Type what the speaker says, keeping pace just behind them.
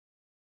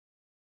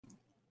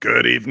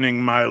Good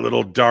evening, my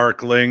little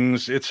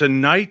darklings. It's a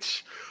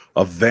night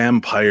of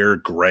vampire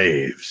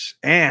graves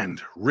and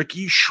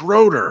Ricky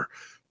Schroeder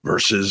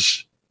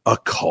versus a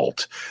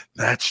cult.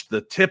 That's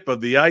the tip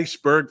of the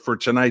iceberg for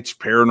tonight's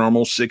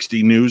Paranormal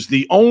 60 News,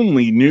 the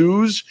only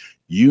news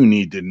you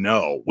need to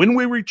know. When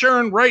we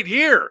return right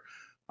here,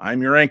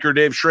 I'm your anchor,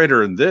 Dave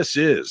Schrader, and this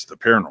is the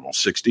Paranormal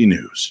 60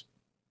 News.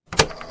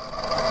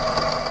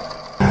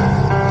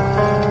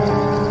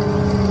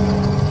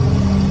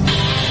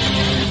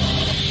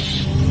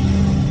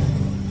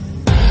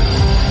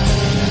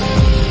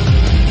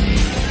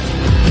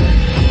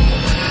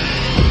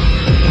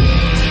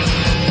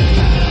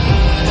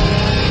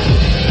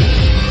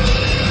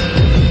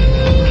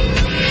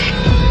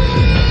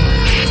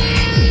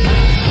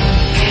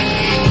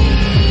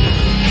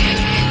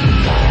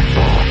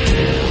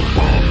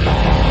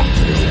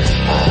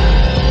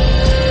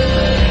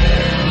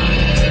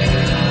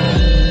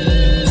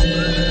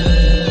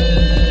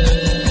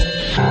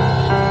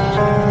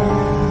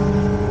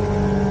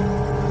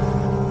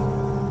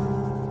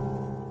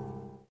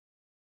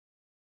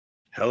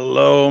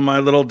 Hello, my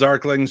little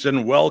darklings,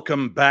 and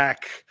welcome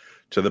back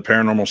to the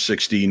Paranormal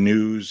 60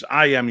 News.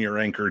 I am your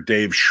anchor,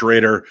 Dave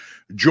Schrader.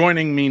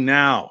 Joining me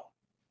now,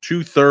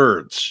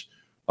 2/3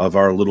 of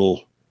our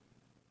little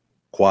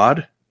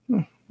quad.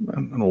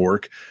 That'll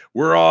work.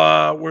 We're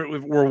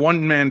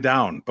one man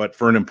down, but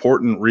for an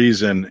important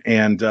reason.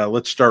 And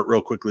let's start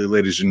real quickly,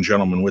 ladies and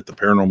gentlemen, with the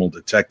paranormal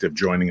detective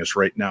joining us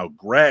right now.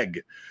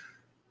 Greg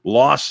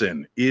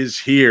Lawson is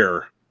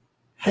here.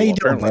 How you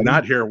doing, buddy?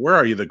 Not here. Where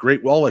are you? The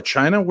Great Wall of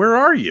China? Where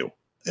are you?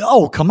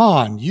 Oh, come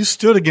on. You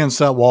stood against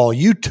that wall.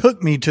 You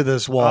took me to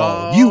this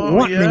wall. You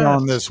want me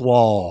on this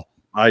wall.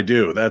 I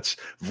do. That's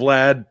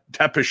Vlad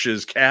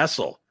Tepesh's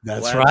castle.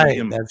 That's Vlad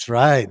right. That's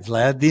right.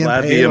 Vlad the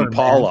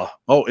Impala. Man.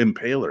 Oh,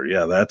 Impaler.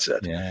 Yeah, that's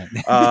it. Yeah.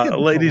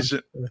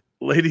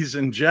 Ladies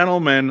and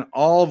gentlemen,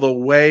 all the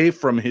way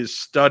from his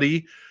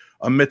study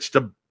amidst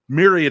a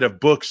myriad of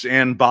books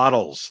and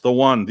bottles, the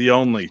one, the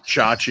only,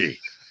 Chachi.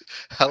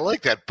 I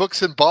like that.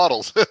 Books and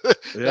bottles.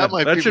 That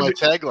might be my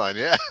tagline.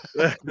 Yeah.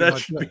 That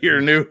should be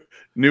your new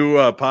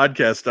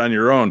podcast on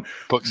your own.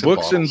 Books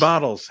and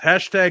bottles.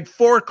 Hashtag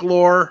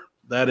folklore.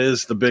 That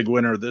is the big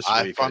winner this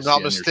week. If I'm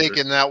not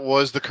mistaken, that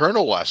was the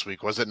Colonel last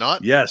week, was it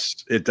not?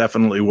 Yes, it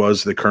definitely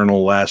was the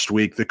Colonel last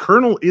week. The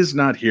Colonel is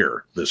not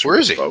here this week. Where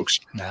is he, folks?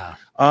 Nah.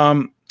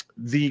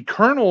 The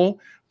Colonel,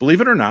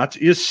 believe it or not,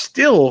 is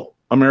still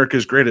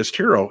America's greatest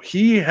hero.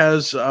 He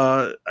has,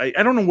 I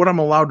don't know what I'm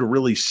allowed to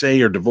really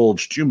say or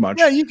divulge too much.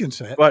 Yeah, you can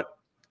say it. But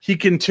he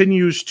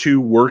continues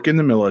to work in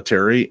the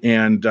military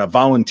and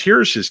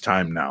volunteers his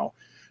time now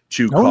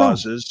to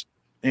causes.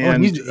 No.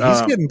 And he's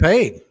getting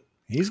paid.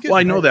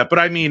 I know that, but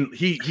I mean,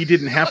 he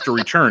didn't have to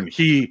return.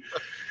 You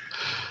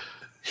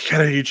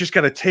just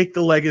got to take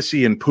the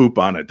legacy and poop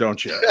on it,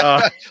 don't you?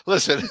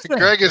 Listen,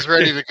 Greg is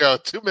ready to go.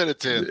 2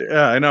 minutes in.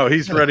 Yeah, I know.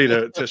 He's ready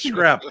to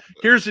scrap.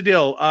 Here's the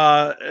deal.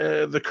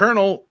 The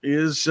Colonel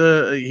is,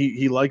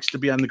 he likes to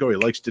be on the go. He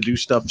likes to do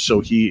stuff. So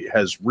he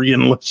has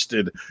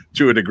re-enlisted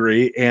to a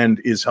degree and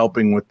is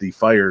helping with the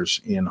fires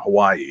in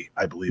Hawaii,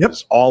 I believe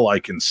is all I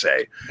can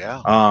say.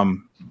 Yeah.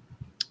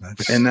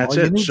 That's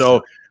it.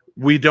 So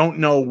we don't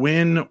know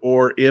when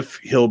or if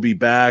he'll be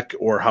back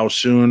or how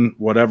soon,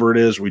 whatever it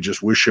is. We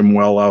just wish him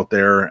well out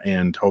there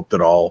and hope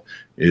that all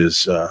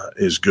is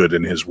good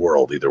in his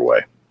world either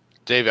way.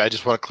 Dave, I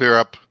just want to clear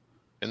up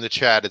in the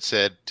chat. It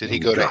said, did he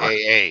go to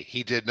AA?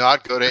 He did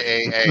not go to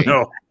AA.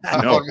 No.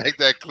 I want to make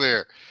that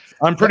clear.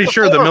 I'm pretty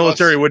sure the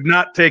military would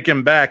not take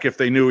him back if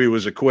they knew he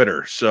was a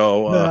quitter.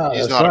 So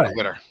he's not a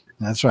quitter.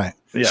 That's right.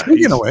 Yeah,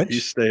 Speaking of which,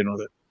 he's staying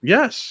with it.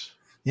 Yes.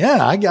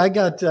 Yeah,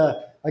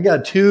 I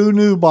got 2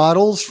 new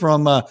bottles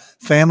from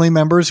family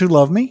members who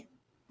love me.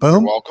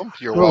 Boom. You're welcome.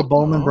 You're Little welcome.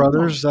 Bowman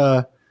Brothers.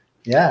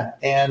 Yeah.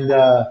 And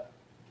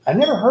I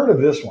never heard of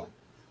this one.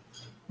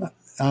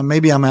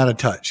 Maybe I'm out of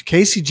touch.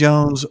 Casey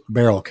Jones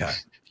Barrel Cut.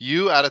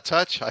 You out of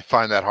touch? I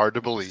find that hard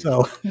to believe.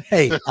 So,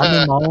 hey,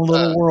 I'm in my own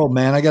little world,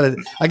 man. I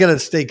gotta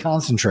stay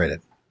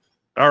concentrated.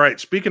 All right.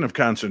 Speaking of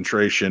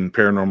concentration,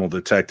 paranormal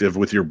detective,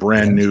 with your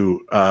brand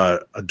new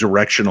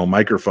directional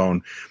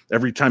microphone,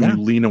 every time you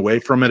lean away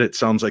from it, it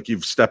sounds like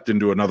you've stepped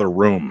into another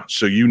room.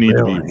 So you need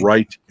to be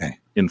right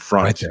in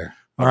front there.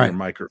 of your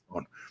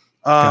microphone.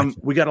 Gotcha.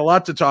 We got a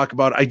lot to talk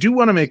about. I do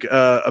want to make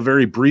a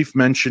very brief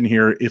mention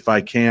here, if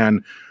I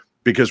can,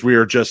 because we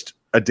are just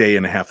a day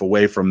and a half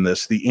away from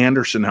this. The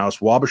Anderson House,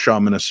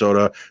 Wabasha,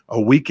 Minnesota,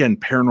 a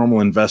weekend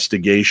paranormal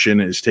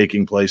investigation is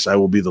taking place. I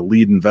will be the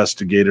lead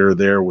investigator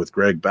there with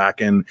Greg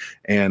Bakken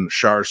and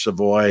Char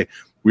Savoy.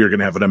 We are going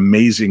to have an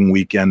amazing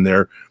weekend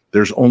there.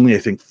 There's only, I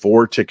think,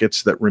 4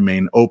 tickets that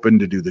remain open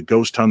to do the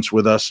ghost hunts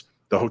with us.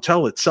 The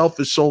hotel itself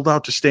is sold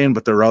out to stay in,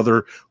 but there are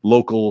other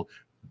local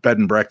bed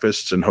and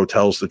breakfasts and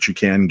hotels that you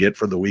can get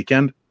for the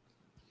weekend.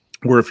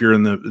 Or if you're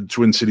in the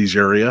Twin Cities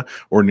area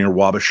or near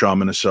Wabasha,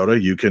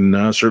 Minnesota, you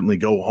can certainly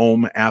go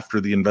home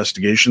after the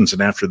investigations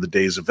and after the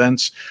day's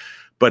events.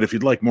 But if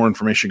you'd like more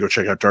information, go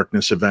check out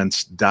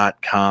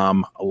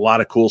darknessevents.com. A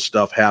lot of cool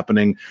stuff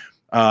happening.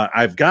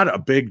 I've got a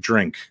big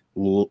drink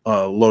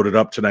loaded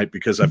up tonight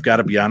because I've got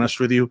to be honest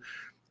with you.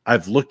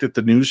 I've looked at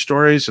the news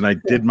stories and I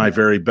did my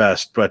very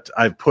best, but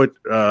I've put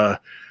the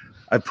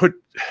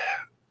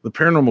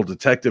paranormal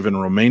detective in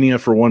Romania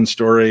for one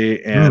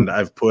story, and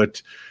I've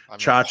put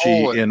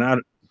Chachi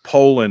in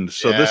Poland.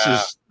 So this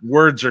is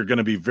words are going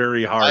to be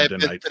very hard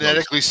tonight. I've been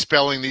phonetically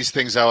spelling these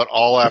things out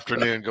all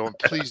afternoon, going,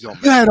 please don't.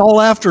 You had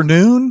all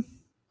afternoon?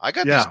 I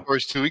got these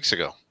stories 2 weeks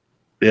ago.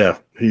 Yeah,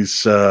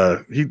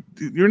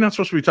 you're not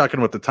supposed to be talking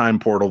about the time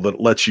portal that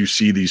lets you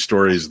see these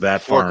stories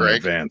that far in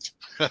advance.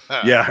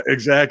 Yeah,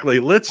 exactly.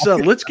 Let's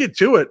get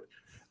to it.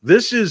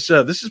 This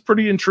is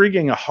pretty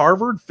intriguing. A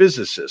Harvard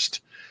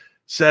physicist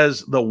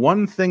says the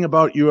one thing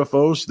about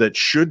UFOs that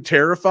should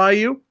terrify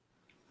you,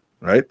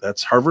 right?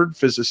 That's Harvard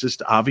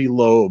physicist Avi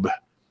Loeb.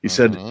 He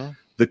said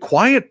the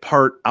quiet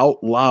part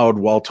out loud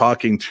while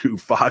talking to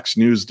Fox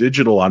News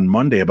Digital on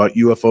Monday about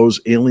UFOs,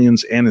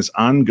 aliens, and his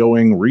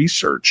ongoing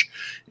research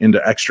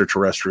into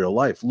extraterrestrial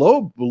life.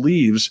 Loeb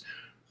believes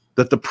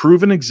that the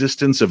proven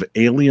existence of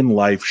alien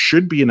life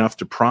should be enough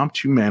to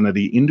prompt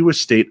humanity into a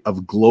state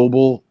of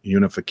global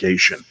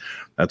unification.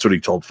 That's what he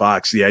told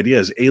Fox. The idea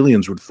is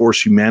aliens would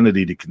force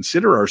humanity to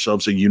consider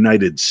ourselves a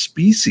united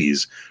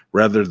species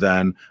rather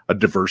than a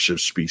diversive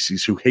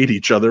species who hate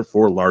each other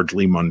for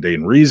largely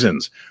mundane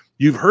reasons.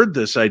 You've heard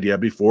this idea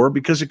before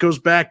because it goes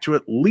back to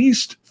at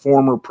least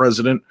former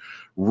President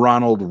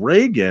Ronald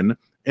Reagan,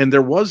 and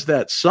there was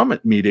that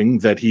summit meeting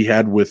that he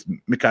had with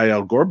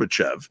Mikhail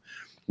Gorbachev,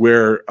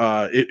 where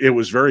it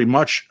was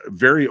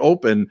very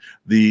open.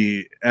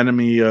 The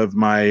enemy of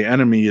my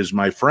enemy is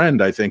my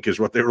friend, I think,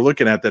 is what they were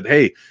looking at, that,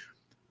 hey,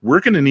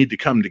 we're going to need to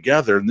come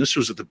together. And this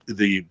was at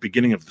the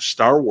beginning of the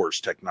Star Wars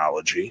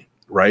technology,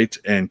 right?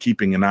 And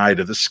keeping an eye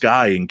to the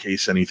sky in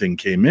case anything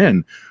came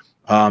in.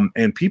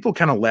 And people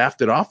kind of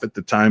laughed it off at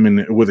the time.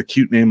 And with a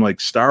cute name like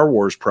Star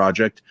Wars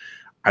Project,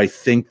 I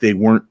think they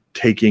weren't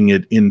taking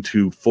it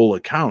into full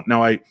account.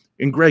 Now,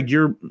 and Greg,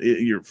 you're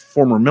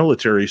former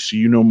military, so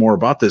you know more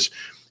about this.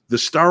 The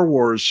Star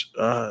Wars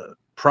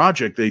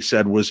project, they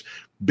said, was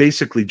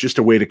basically just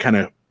a way to kind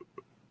of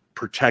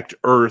protect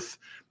Earth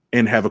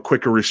and have a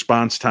quicker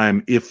response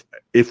time if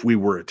we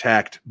were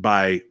attacked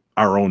by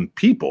our own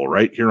people,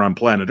 right here on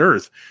planet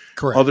Earth.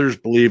 Correct. Others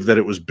believe that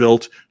it was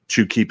built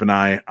to keep an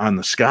eye on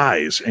the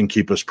skies and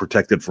keep us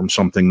protected from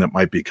something that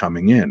might be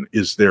coming in.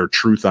 Is there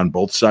truth on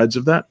both sides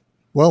of that?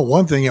 Well,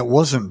 one thing, it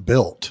wasn't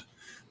built.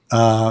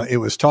 It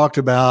was talked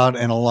about,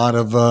 and a lot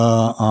of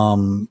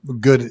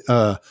good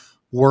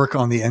work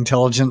on the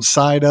intelligence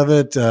side of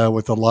it,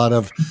 with a lot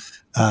of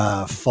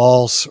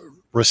false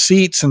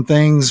receipts and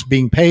things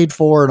being paid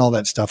for and all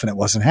that stuff, and it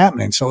wasn't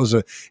happening. So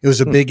it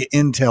was a big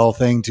intel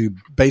thing to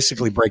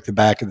basically break the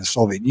back of the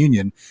Soviet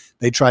Union.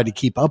 They tried to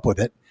keep up with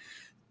it,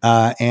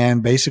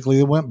 and basically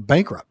they went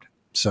bankrupt.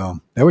 So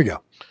there we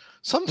go.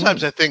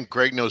 Sometimes I think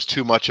Greg knows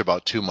too much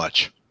about too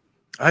much.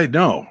 I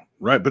know,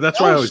 right? But that's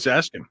why I always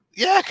ask him.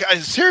 Yeah,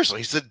 seriously,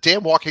 he's a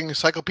damn walking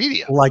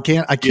encyclopedia. Well, I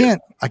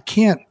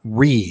can't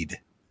read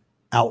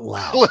out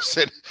loud.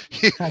 Listen,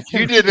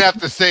 you didn't have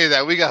to say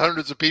that. We got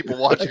hundreds of people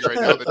watching right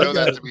now that know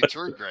that to be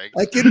true, Greg.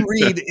 I can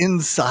read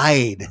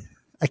inside.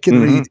 I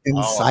can read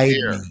inside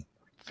me.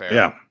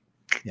 Fair.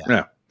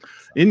 Yeah.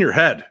 In your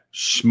head,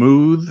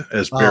 smooth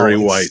as Barry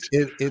White.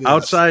 It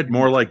outside,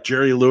 more like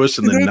Jerry Lewis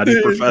and the Nutty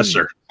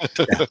Professor.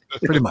 Yeah,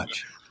 pretty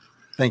much.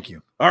 Thank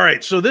you. All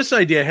right. So this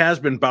idea has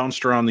been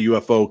bounced around the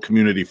UFO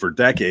community for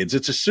decades.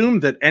 It's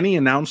assumed that any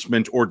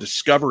announcement or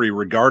discovery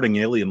regarding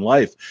alien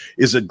life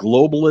is a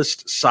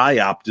globalist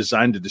psyop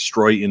designed to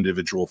destroy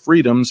individual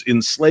freedoms,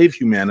 enslave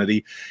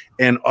humanity,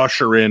 and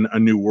usher in a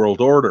new world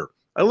order.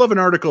 I love an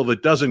article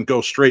that doesn't go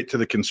straight to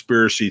the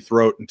conspiracy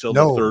throat until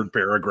the third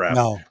paragraph.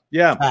 No.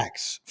 Yeah.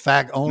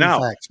 Facts,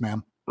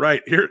 ma'am.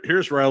 Right.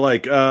 Here's where I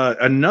like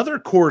another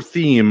core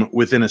theme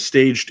within a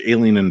staged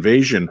alien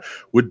invasion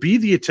would be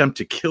the attempt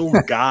to kill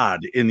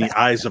God in the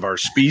eyes of our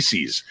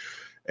species.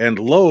 And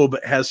Loeb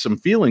has some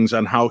feelings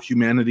on how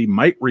humanity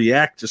might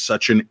react to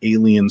such an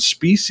alien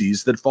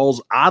species that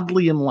falls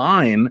oddly in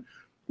line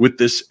with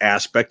this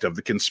aspect of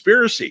the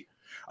conspiracy.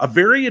 A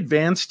very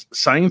advanced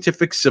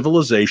scientific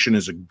civilization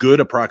is a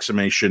good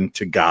approximation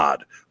to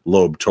God,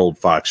 Loeb told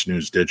Fox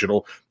News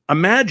Digital.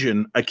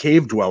 Imagine a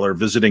cave dweller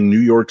visiting New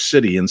York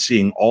City and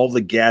seeing all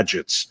the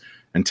gadgets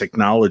and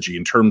technology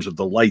in terms of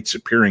the lights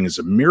appearing as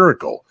a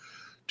miracle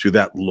to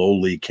that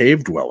lowly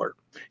cave dweller.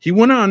 He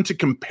went on to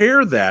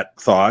compare that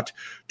thought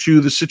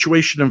to the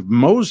situation of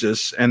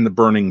Moses and the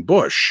burning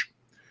bush.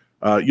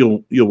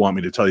 You'll want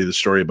me to tell you the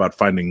story about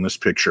finding this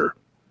picture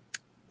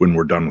when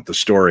we're done with the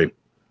story.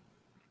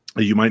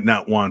 You might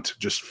not want,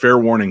 just fair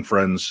warning,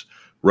 friends,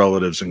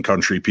 relatives, and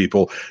country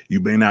people, you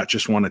may not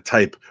just want to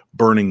type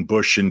burning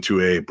bush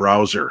into a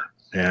browser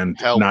and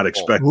not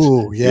expect.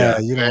 Ooh, yeah.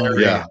 You know,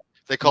 yeah.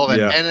 They call that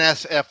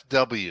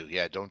NSFW.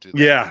 Yeah, don't do that.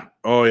 Yeah.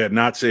 Oh, yeah.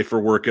 Not safe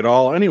for work at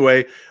all.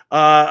 Anyway,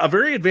 a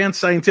very advanced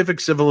scientific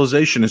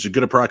civilization is a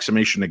good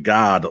approximation to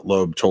God,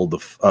 Loeb told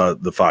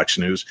the Fox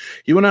News.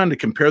 He went on to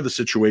compare the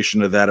situation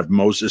to that of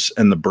Moses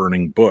and the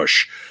burning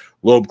bush.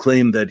 Loeb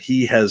claimed that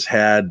he has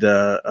had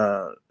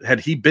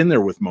he been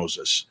there with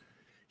Moses,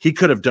 he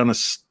could have done a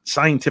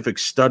scientific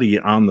study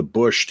on the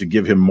bush to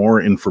give him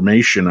more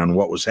information on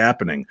what was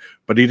happening,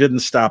 but he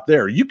didn't stop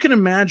there. You can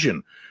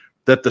imagine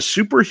that the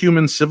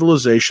superhuman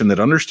civilization that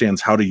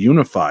understands how to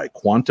unify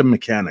quantum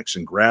mechanics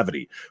and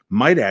gravity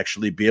might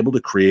actually be able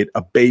to create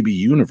a baby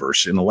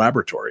universe in a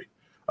laboratory,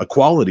 a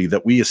quality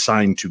that we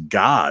assign to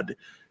God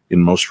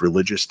in most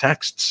religious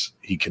texts,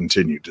 he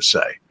continued to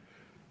say.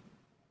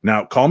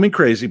 Now, call me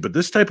crazy, but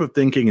this type of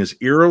thinking is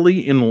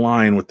eerily in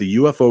line with the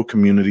UFO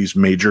community's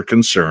major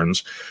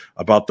concerns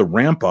about the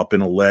ramp up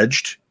in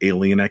alleged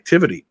alien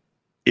activity.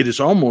 It is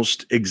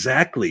almost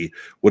exactly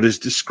what is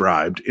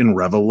described in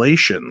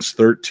Revelations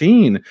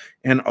 13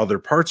 and other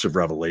parts of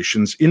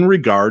Revelations in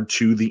regard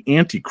to the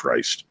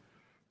Antichrist.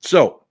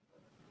 So,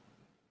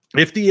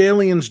 if the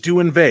aliens do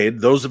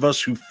invade, those of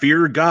us who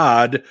fear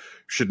God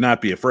should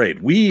not be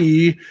afraid.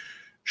 We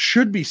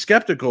should be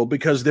skeptical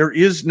because there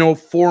is no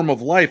form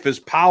of life as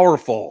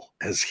powerful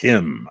as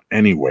him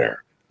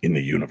anywhere in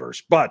the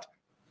universe. But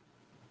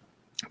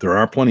there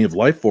are plenty of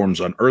life forms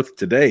on Earth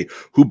today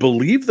who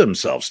believe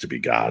themselves to be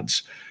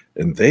gods,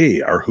 and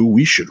they are who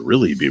we should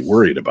really be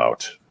worried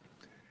about.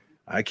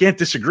 I can't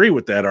disagree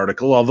with that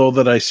article, although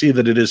that I see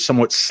that it is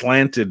somewhat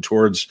slanted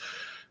towards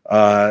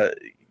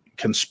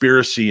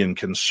conspiracy and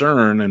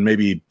concern and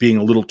maybe being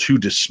a little too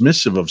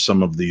dismissive of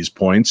some of these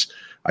points.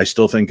 I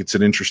still think it's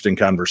an interesting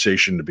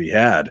conversation to be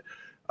had.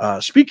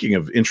 Speaking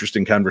of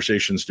interesting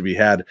conversations to be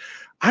had,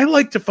 I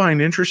like to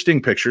find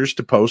interesting pictures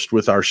to post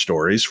with our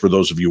stories for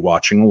those of you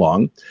watching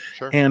along.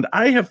 Sure. And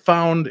I have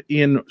found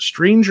in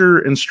stranger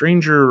and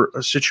stranger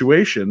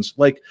situations,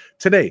 like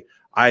today,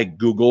 I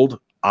Googled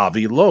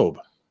Avi Loeb,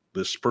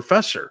 this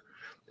professor,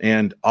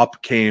 and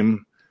up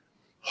came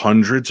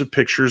hundreds of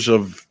pictures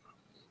of,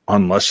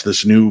 unless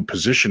this new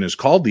position is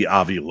called the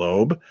Avi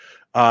Loeb,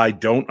 I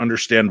don't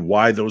understand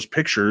why those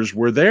pictures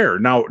were there.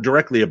 Now,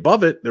 directly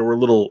above it, there were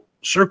little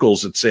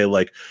circles that say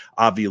like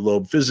Avi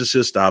Loeb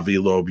physicist, Avi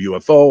Loeb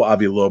UFO,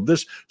 Avi Loeb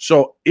this.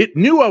 So it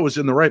knew I was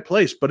in the right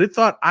place, but it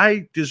thought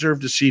I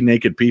deserved to see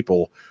naked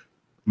people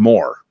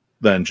more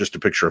than just a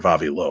picture of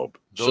Avi Loeb.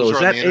 Those so is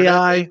that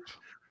AI?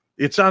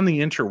 It's on the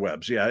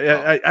interwebs. Yeah.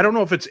 Oh. I don't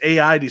know if it's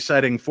AI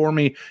deciding for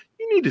me,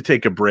 you need to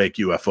take a break,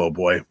 UFO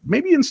boy.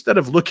 Maybe instead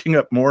of looking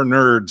up more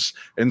nerds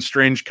and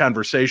strange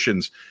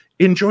conversations,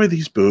 enjoy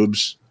these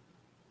boobs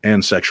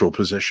and sexual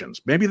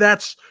positions. Maybe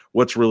that's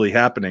what's really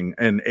happening.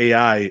 And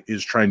AI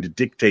is trying to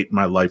dictate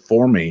my life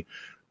for me,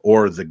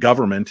 or the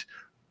government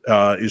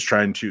is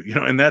trying to,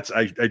 and that's,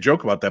 I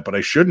joke about that, but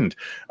I shouldn't.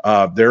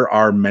 There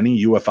are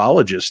many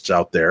ufologists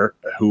out there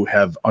who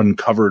have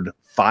uncovered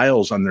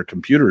files on their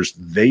computers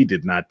they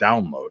did not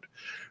download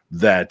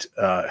that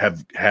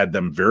have had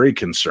them very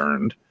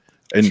concerned.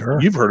 And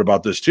Sure. You've heard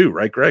about this too,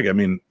 right, Greg? I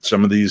mean,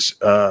 some of these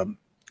ufologists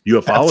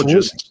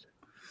Absolutely.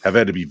 have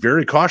had to be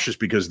very cautious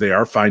because they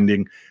are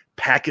finding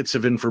packets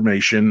of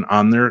information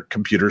on their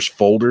computers,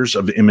 folders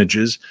of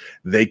images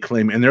they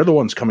claim, and they're the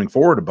ones coming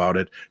forward about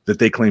it, that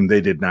they claim they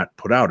did not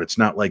put out. It's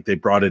not like they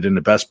brought it into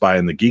Best Buy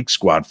and the Geek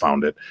Squad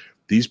found it.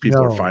 These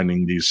people are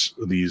finding these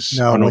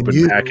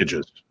unopened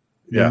packages.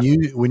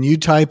 When you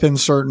type in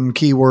certain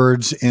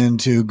keywords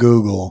into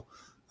Google,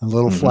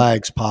 little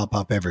flags pop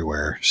up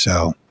everywhere.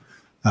 So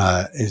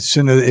as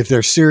soon as, if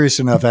they're serious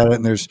enough at it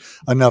and there's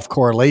enough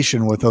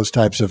correlation with those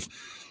types of,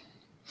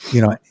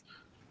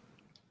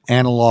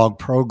 analog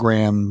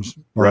programs,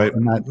 right?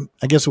 Not,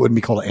 I guess it wouldn't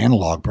be called an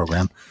analog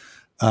program.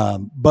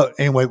 But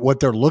anyway, what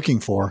they're looking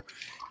for,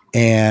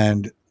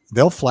 and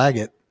they'll flag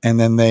it, and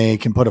then they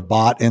can put a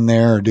bot in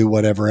there or do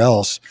whatever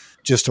else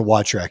just to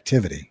watch your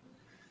activity.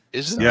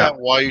 Isn't that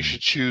why you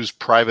should choose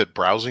private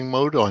browsing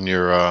mode on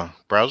your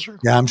browser?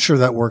 Yeah, I'm sure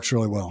that works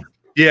really well.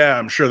 Yeah,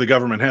 I'm sure the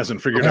government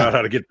hasn't figured out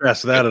how to get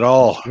past that at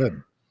all.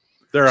 Good.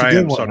 There I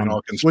am, sounding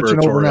all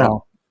conspiratorial. Switching over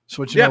now.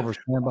 Switching over.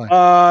 Stand by.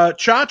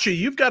 Chachi,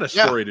 you've got a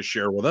story to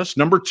share with us.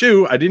 Number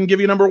 2. I didn't give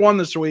you number 1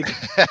 this week.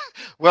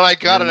 Well, I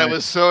got it. I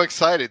was so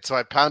excited. So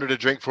I pounded a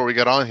drink before we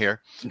got on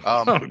here.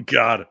 Oh,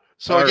 God.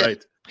 So again,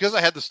 because I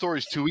had the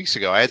stories 2 weeks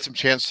ago, I had some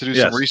chance to do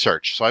some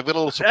research. So I've got a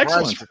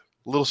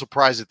little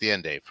surprise at the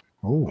end, Dave.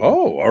 Oh,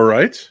 all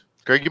right.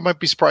 Greg, you might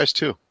be surprised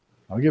too.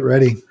 I'll get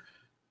ready.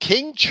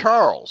 King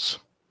Charles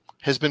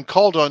has been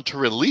called on to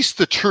release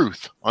the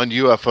truth on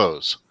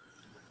UFOs.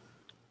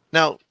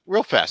 Now,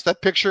 real fast,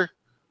 that picture,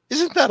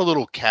 isn't that a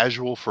little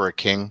casual for a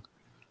king?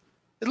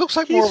 It looks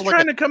like he's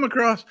trying to come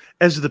across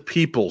as the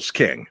people's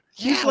king.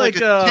 He's like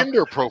a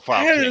Tinder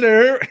profile.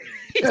 Hello.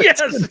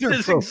 Yes,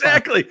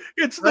 exactly.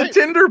 It's the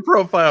Tinder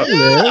profile.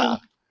 Yeah.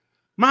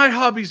 My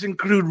hobbies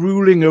include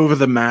ruling over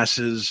the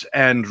masses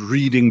and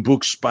reading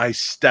books by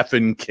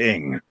Stephen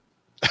King.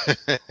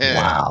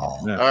 Wow.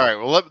 Yeah. All right.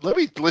 Well, let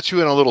me let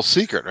you in a little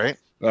secret, right?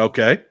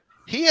 Okay.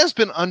 He has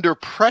been under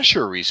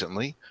pressure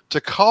recently to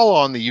call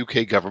on the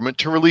UK government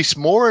to release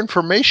more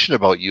information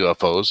about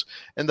UFOs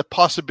and the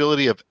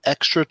possibility of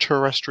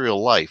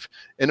extraterrestrial life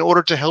in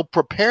order to help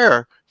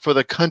prepare for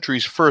the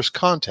country's first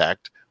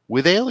contact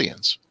with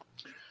aliens.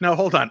 Now,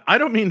 hold on. I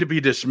don't mean to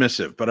be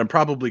dismissive, but I'm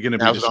probably going to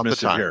be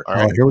dismissive here. All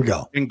right, here we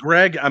go. And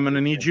Greg, I'm going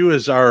to need you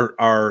as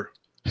our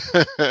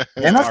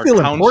And I our feel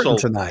council- important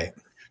tonight.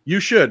 You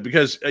should,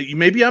 because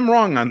maybe I'm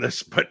wrong on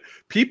this, but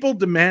people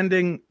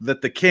demanding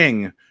that the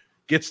king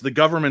gets the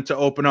government to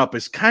open up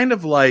is kind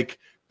of like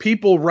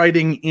people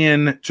writing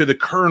in to the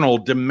colonel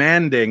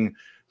demanding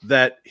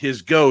that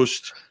his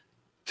ghost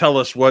tell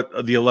us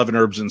what the 11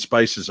 herbs and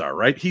spices are,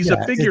 right? He's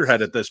a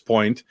figurehead at this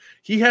point.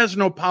 He has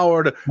no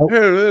power to, Nope.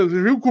 hey,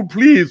 you could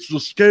please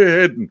just go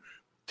ahead and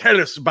tell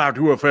us about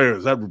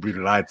UFOs. That would be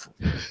delightful.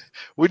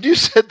 When you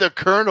said the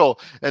colonel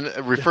and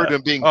referred to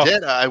him being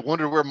dead, I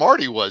wondered where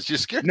Marty was. You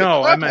scared the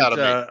crap out of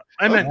me.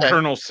 I meant Okay.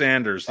 Colonel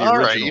Sanders, the All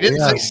original. right, you didn't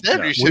say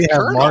Sanders. You We said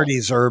have Colonel.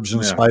 Marty's herbs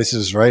and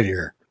spices right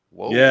here.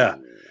 Whoa. Yeah.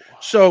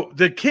 So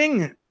the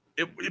king,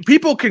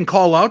 people can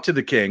call out to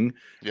the king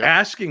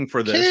asking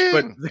for this,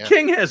 but the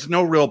king has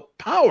no real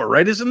power,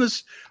 right?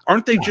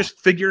 Aren't they just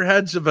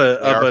figureheads of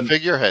an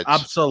figureheads.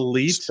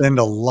 obsolete Spend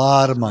a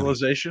lot of money.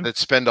 civilization? That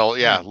spend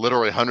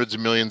literally hundreds of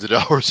millions of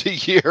dollars a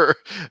year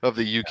of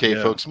the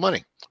UK folks'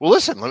 money. Well,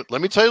 listen,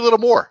 let me tell you a little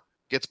more.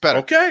 Gets better.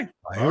 Okay.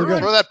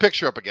 Throw that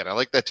picture up again. I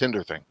like that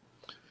Tinder thing.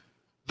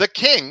 The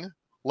king,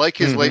 like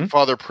his late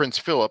father, Prince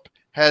Philip,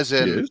 has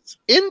an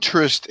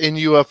interest in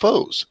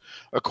UFOs,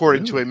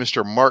 according to a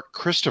Mr. Mark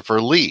Christopher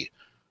Lee,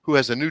 who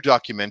has a new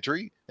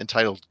documentary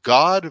entitled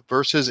God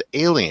versus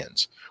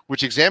Aliens,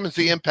 which examines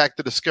the impact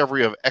the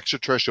discovery of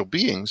extraterrestrial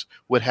beings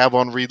would have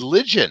on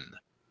religion,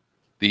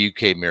 the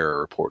UK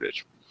Mirror reported.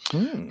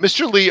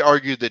 Mr. Lee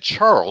argued that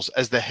Charles,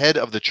 as the head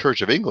of the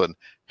Church of England,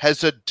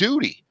 has a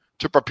duty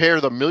to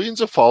prepare the millions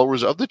of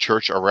followers of the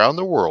church around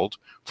the world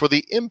for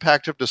the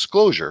impact of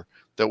disclosure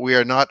that we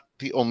are not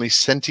the only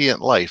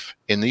sentient life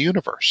in the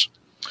universe.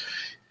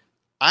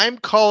 I'm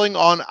calling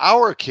on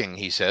our king,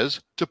 he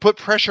says, to put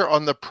pressure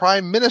on the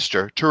prime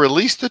minister to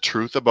release the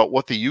truth about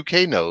what the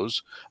UK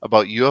knows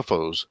about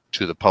UFOs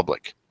to the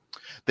public.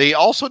 They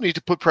also need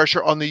to put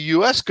pressure on the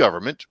US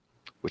government,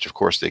 which of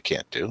course they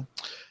can't do,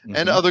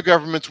 and other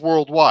governments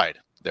worldwide.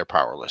 They're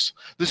powerless.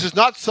 This is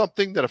not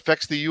something that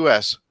affects the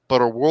US,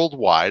 but a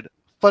worldwide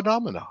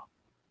phenomenon.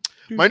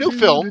 My new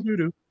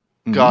film,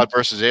 God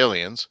versus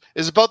Aliens,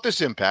 is about this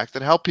impact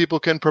and how people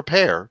can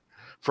prepare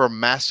for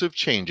massive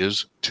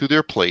changes to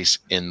their place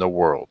in the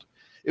world.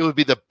 It would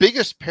be the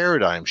biggest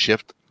paradigm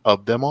shift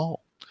of them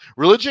all.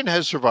 Religion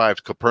has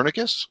survived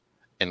Copernicus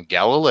and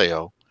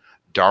Galileo,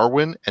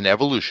 Darwin and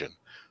evolution,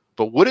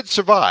 but would it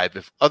survive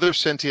if other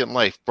sentient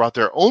life brought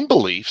their own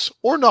beliefs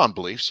or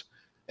non-beliefs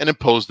and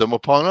imposed them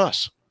upon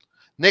us?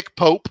 Nick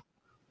Pope,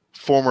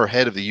 former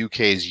head of the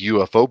UK's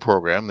UFO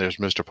program, there's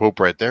Mr. Pope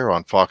right there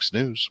on Fox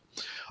News,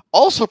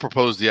 also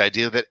proposed the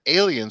idea that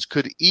aliens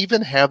could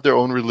even have their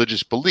own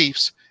religious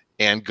beliefs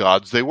and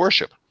gods they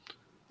worship.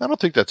 I don't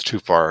think that's too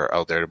far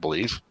out there to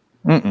believe.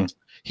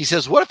 He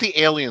says, what if the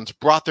aliens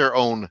brought their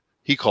own,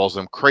 he calls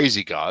them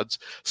crazy gods,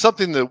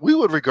 something that we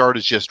would regard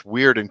as just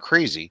weird and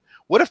crazy?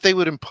 What if they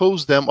would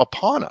impose them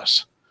upon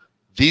us?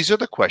 These are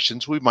the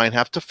questions we might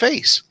have to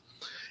face.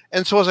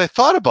 And so as I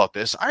thought about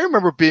this, I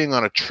remember being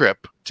on a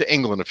trip to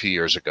England a few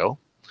years ago,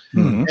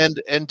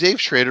 and Dave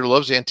Schrader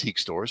loves antique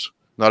stores,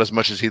 not as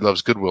much as he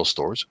loves Goodwill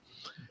stores.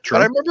 True.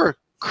 But I remember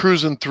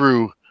cruising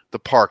through the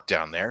park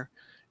down there,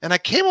 and I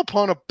came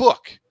upon a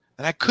book,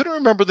 and I couldn't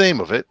remember the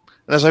name of it.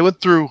 And as I went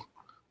through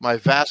my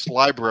vast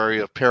library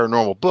of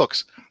paranormal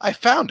books, I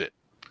found it.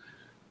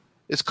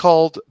 It's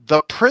called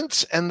The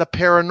Prince and the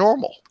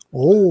Paranormal.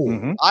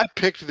 I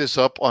picked this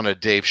up on a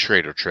Dave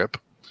Schrader trip.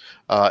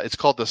 It's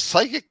called The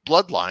Psychic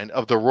Bloodline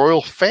of the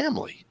Royal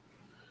Family.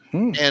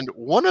 And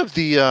one of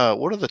the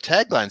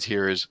taglines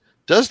here is,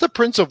 does the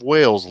Prince of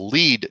Wales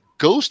lead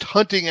ghost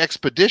hunting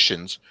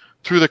expeditions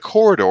through the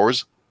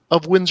corridors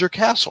of Windsor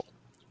Castle?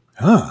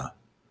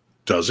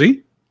 Does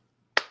he?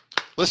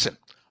 Listen,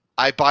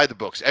 I buy the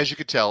books. As you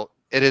can tell,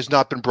 it has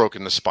not been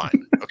broken the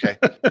spine. Okay.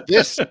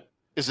 This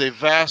is a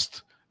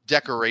vast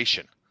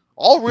decoration.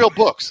 All real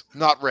books,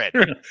 not read.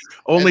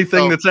 Only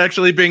thing that's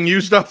actually being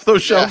used off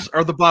those shelves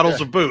are the bottles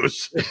of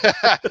booze.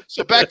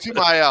 So back to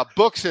my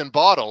books and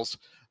bottles.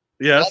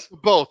 Yes.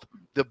 Both.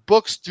 The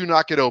books do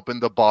not get open.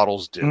 The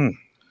bottles do.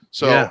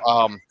 So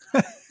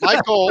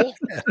my goal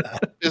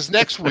is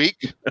next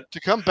week to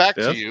come back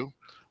to you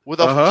with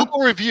a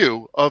full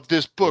review of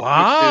this book.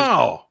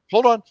 Wow. Which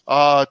is, hold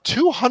on.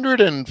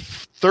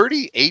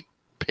 238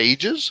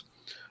 pages.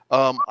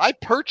 I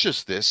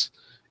purchased this,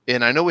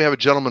 and I know we have a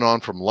gentleman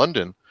on from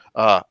London.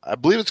 I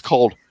believe it's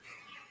called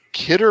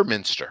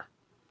Kidderminster,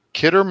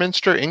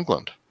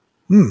 England.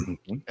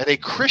 At a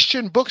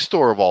Christian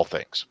bookstore of all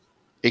things.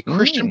 A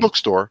Christian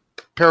bookstore,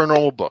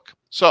 paranormal book.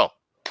 So,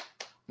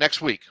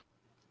 next week,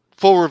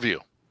 full review.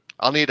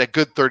 I'll need a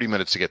good 30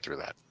 minutes to get through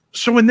that.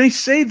 So when they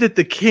say that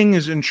the king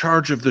is in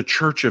charge of the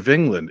Church of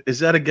England, is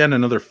that again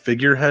another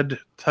figurehead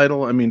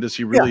title? I mean, does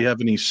he really have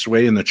any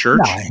sway in the church?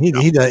 No,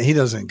 he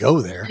doesn't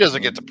go there. He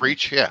doesn't get to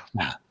preach,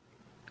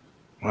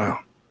 Wow.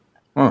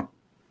 Huh.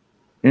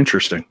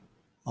 Interesting.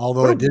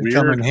 Although it did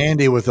come in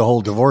handy with the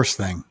whole divorce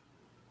thing.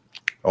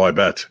 Oh, I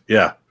bet.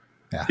 Yeah.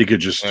 He could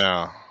just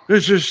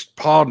let's just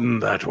pardon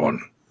that one.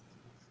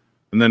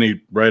 And then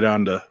he'd write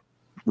on to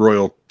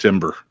Royal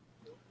Timber.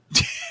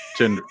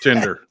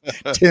 Tinder.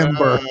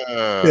 Timber.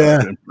 Yeah.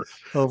 Timber.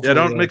 Yeah,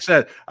 don't mix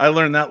that. I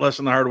learned that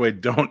lesson the hard way.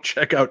 Don't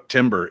check out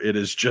Timber. It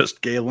is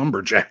just gay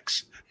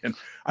lumberjacks. And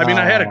I mean,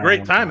 I had a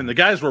great time, and the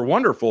guys were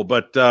wonderful,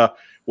 but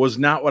was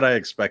not what I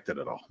expected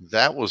at all.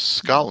 That was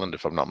Scotland,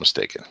 if I'm not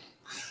mistaken.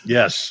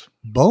 Yes.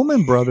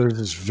 Bowman Brothers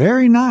is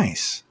very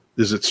nice.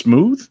 Is it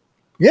smooth?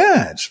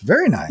 Yeah, it's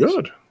very nice.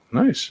 Good.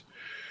 Nice.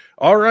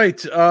 All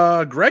right,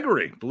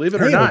 Gregory, believe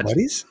it or not,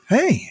 buddies.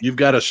 Hey, you've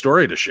got a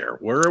story to share.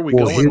 Where are we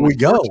going? Here we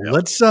go.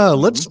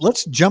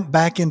 Let's jump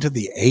back into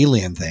the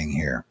alien thing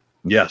here.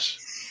 Yes.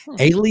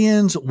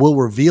 Aliens will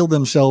reveal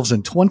themselves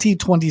in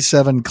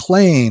 2027,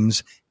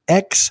 claims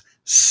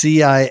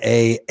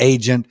ex-CIA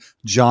agent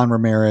John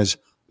Ramirez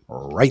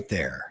right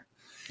there.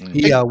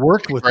 He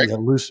worked with the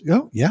elusive.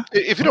 Oh, yeah.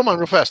 If you don't mind,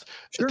 real fast,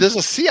 Sure. Does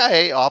a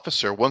CIA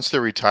officer, once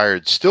they're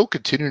retired, still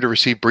continue to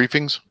receive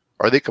briefings?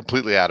 Or are they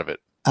completely out of it?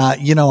 I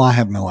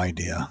have no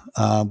idea.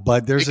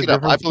 But there's a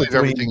difference. I believe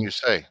everything you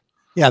say.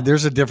 Yeah,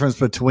 there's a difference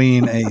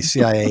between a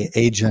CIA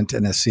agent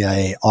and a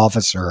CIA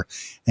officer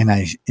and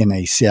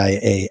a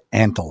CIA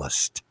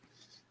analyst.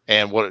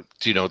 And what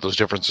do you know what those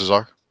differences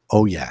are?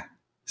 Oh, yeah.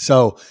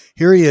 So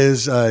here he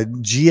is,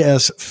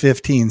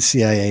 GS-15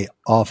 CIA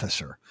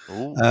officer.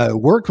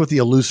 Worked with the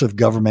elusive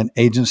government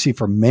agency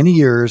for many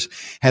years,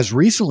 has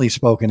recently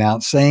spoken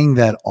out saying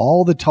that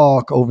all the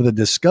talk over the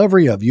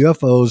discovery of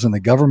UFOs and the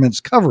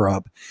government's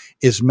cover-up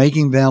is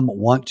making them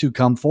want to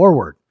come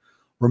forward.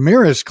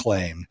 Ramirez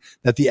claimed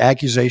that the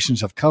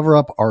accusations of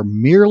cover-up are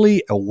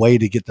merely a way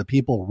to get the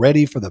people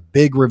ready for the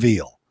big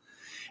reveal.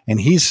 And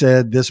he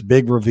said this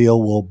big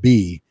reveal will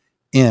be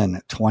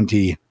in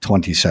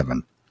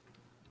 2027.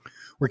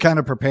 We're kind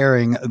of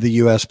preparing the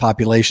U.S.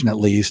 population, at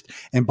least,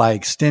 and by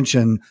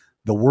extension,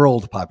 the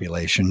world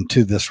population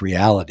to this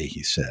reality,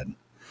 he said.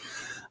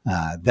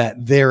 That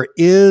there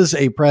is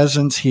a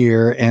presence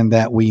here and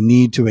that we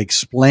need to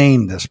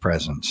explain this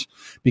presence.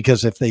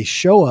 Because if they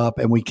show up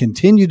and we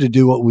continue to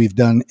do what we've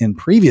done in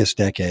previous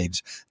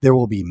decades, there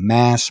will be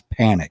mass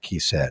panic, he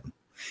said.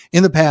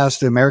 In the past,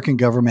 the American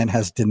government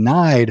has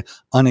denied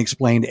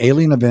unexplained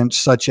alien events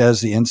such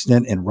as the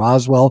incident in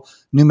Roswell,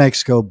 New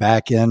Mexico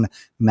back in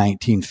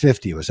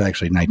 1950. It was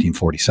actually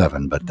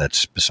 1947, but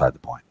that's beside the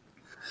point.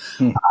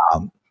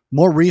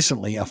 More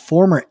recently, a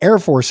former Air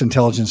Force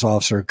intelligence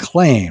officer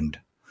claimed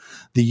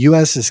the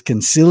U.S. is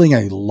concealing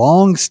a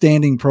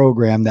long-standing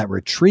program that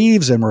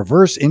retrieves and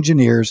reverse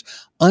engineers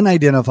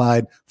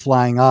unidentified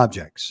flying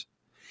objects.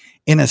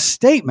 In a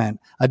statement,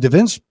 a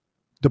Defense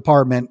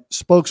Department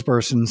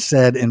spokesperson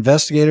said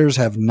investigators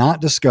have not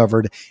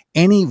discovered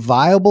any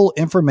viable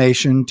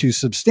information to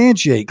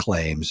substantiate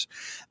claims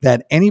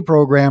that any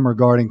program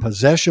regarding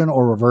possession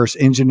or reverse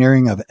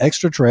engineering of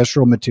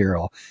extraterrestrial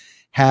material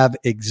have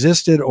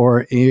existed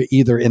or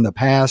either in the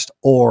past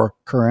or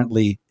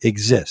currently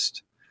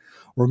exist.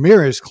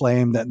 Ramirez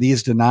claimed that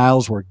these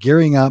denials were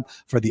gearing up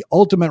for the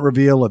ultimate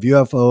reveal of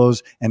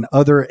UFOs and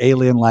other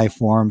alien life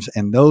forms,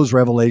 and those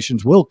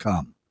revelations will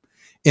come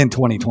in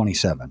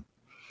 2027.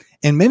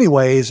 In many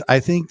ways, I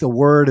think the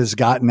word has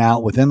gotten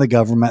out within the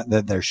government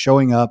that they're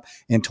showing up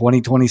in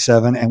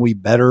 2027, and we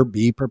better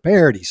be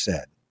prepared, he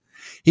said.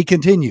 He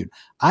continued,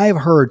 I have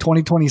heard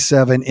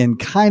 2027 in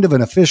kind of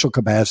an official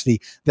capacity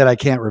that I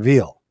can't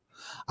reveal.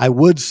 I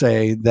would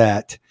say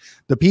that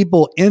the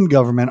people in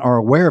government are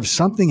aware of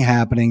something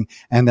happening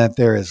and that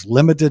there is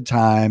limited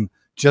time,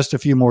 just a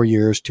few more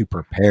years to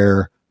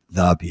prepare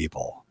the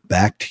people.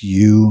 Back to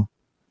you,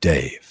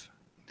 Dave.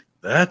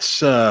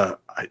 That's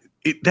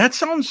that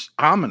sounds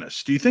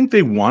ominous. Do you think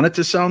they want it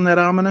to sound that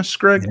ominous,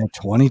 Greg? Yeah,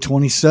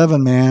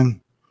 2027,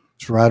 man.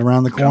 It's right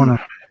around the corner.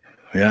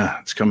 Yeah,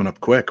 it's coming up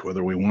quick,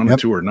 whether we want it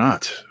to or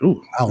not.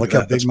 Ooh, wow, look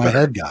how big my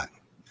head got.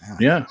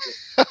 Yeah.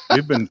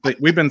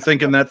 we've been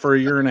thinking that for a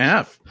year and a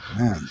half.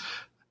 Man.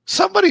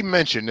 Somebody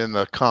mentioned in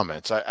the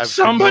comments.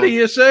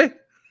 You say?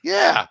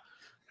 Yeah.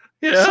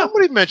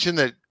 Somebody mentioned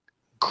that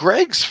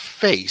Greg's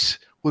face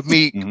would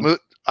meet.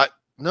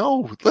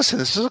 No, listen,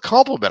 this is a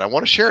compliment. I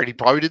want to share it. He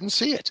probably didn't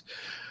see it.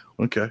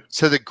 Okay.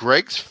 So that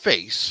Greg's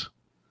face,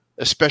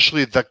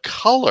 especially the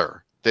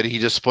color that he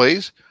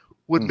displays,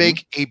 would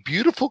make a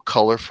beautiful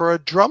color for a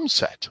drum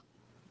set.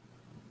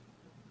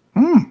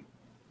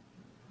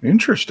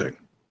 Interesting.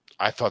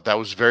 I thought that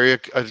was very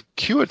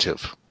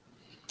intuitive.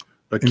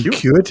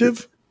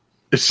 Intuitive?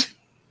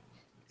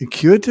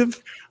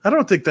 Intuitive? I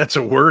don't think that's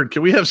a word.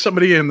 Can we have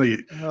somebody in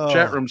the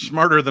chat room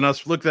smarter than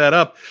us look that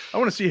up? I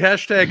want to see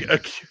hashtag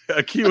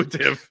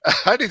accusative.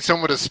 I need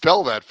someone to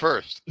spell that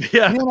first.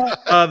 Yeah.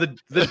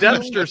 The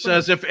Dempster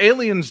says, if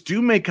aliens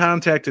do make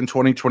contact in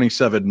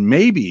 2027,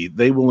 maybe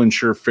they will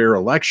ensure fair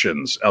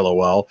elections.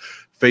 LOL.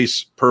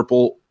 Face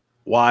purple,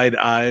 wide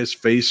eyes,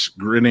 face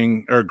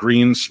grinning or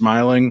green,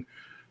 smiling.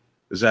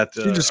 Is that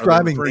you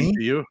describing me?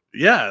 To you?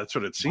 Yeah, that's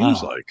what it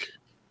seems like.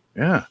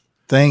 Yeah.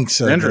 Thanks.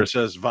 Sandra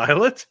says,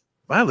 Violet,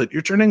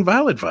 you're turning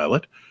violet,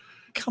 Violet.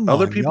 Come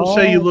Other on, people y'all.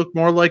 say you look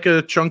more like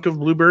a chunk of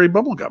blueberry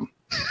bubblegum.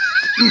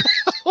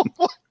 Oh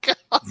my God.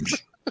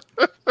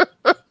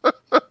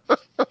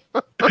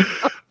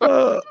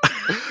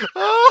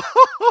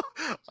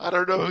 I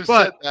don't know who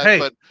said that, hey,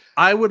 but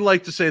I would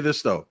like to say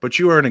this though, but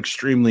you are an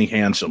extremely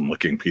handsome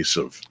looking piece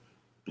of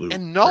blue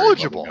and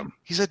knowledgeable.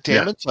 He's a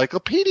damn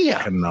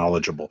encyclopedia. And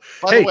knowledgeable.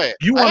 By the way,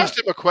 I asked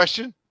him a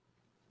question.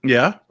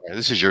 Yeah. Right,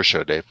 this is your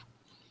show, Dave.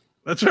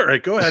 That's all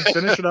right. Go ahead,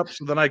 finish it up,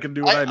 so then I can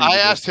do what I need. I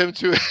asked him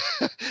to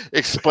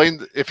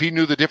explain if he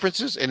knew the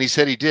differences, and he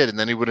said he did, and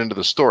then he went into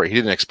the story. He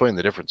didn't explain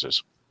the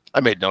differences. I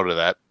made note of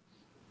that.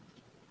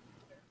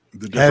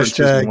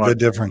 Hashtag the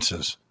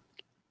differences.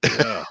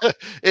 Yeah.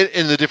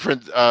 in the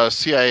different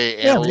CIA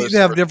analysts. They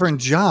have different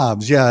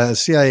jobs. Yeah, a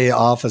CIA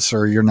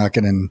officer, you're not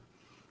going to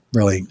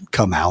really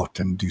come out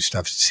and do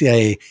stuff.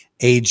 CIA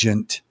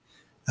agent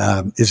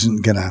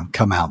isn't going to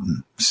come out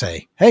and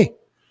say, hey,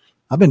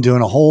 I've been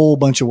doing a whole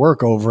bunch of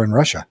work over in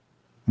Russia.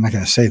 I'm not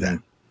going to say that.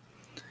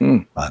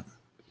 But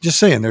just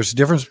saying, there's a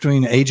difference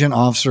between agent,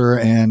 officer,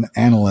 and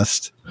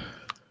analyst.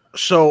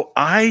 So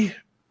I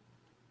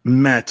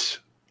met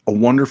a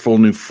wonderful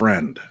new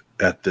friend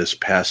at this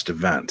past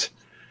event.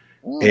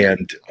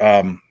 And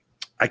I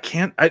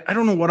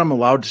don't know what I'm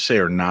allowed to say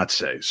or not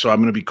say. So I'm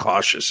going to be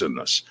cautious in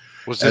this.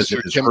 Was this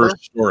your timber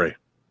story?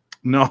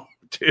 No,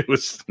 it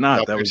was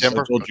not. That was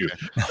timber? I told you.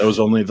 That was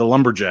only the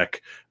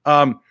lumberjack.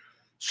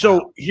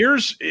 So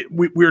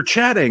we were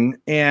chatting,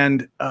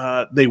 and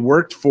they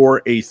worked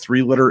for a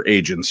 3-letter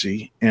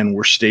agency and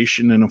were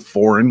stationed in a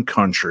foreign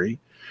country.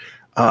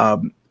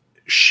 To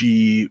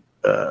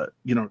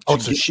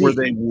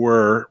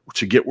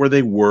get where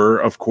they were,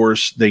 of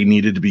course, they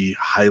needed to be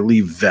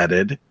highly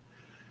vetted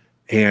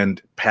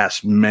and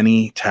pass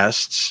many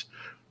tests.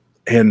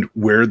 And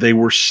where they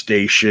were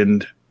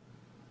stationed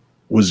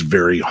was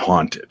very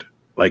haunted,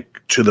 like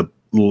to the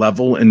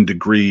level and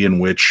degree in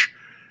which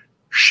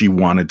she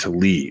wanted to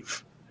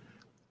leave.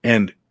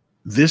 And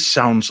this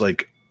sounds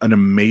like an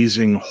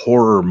amazing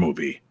horror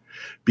movie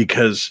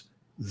because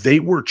they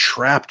were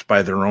trapped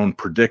by their own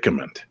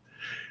predicament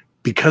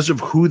because of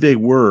who they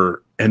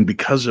were and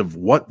because of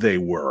what they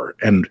were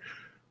and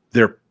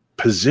their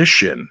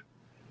position.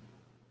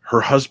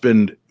 Her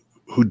husband,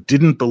 who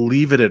didn't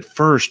believe it at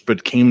first,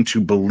 but came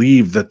to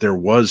believe that there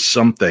was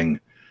something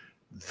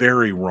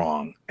very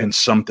wrong and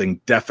something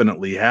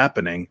definitely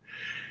happening,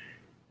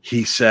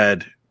 he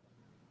said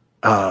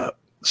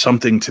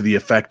something to the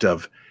effect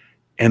of,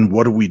 and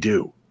what do we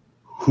do?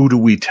 Who do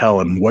we tell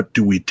and what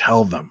do we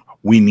tell them?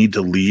 We need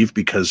to leave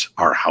because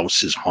our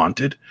house is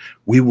haunted.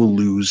 We will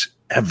lose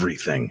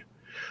everything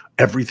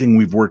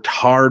we've worked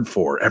hard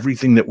for,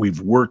 everything that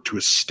we've worked to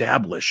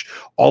establish,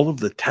 all of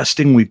the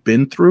testing we've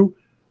been through,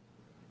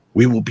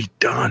 we will be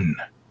done.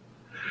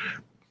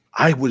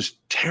 I was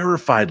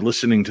terrified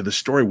listening to the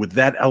story with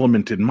that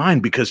element in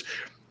mind, because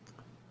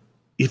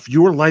if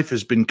your life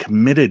has been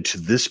committed to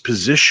this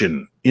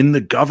position in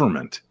the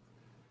government,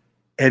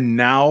 and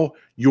now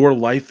your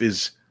life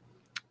is,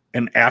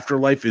 an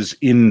afterlife is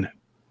in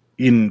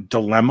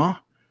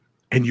dilemma,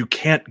 and you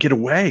can't get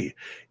away.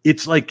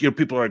 It's like,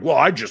 people are like, well,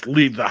 I'd just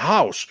leave the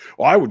house,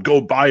 or I would go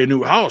buy a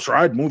new house, or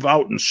I'd move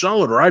out and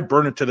sell it, or I'd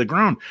burn it to the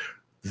ground.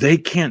 They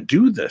can't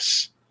do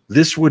this.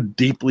 This would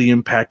deeply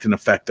impact and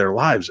affect their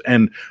lives.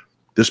 And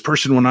this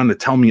person went on to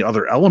tell me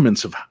other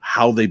elements of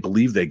how they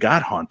believe they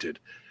got haunted.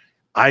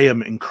 I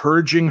am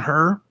encouraging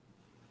her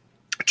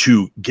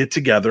to get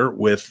together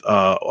with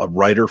a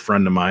writer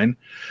friend of mine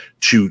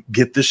to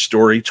get this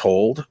story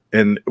told,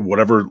 and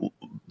whatever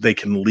they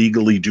can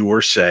legally do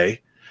or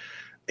say,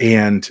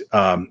 and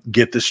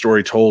get this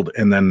story told.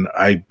 And then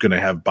I'm going to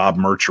have Bob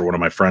Mercher, one of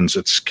my friends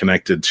that's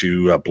connected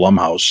to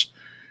Blumhouse,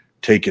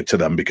 take it to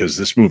them, because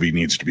this movie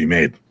needs to be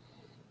made.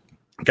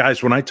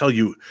 Guys, when I tell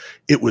you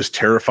it was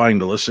terrifying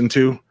to listen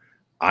to,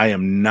 I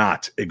am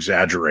not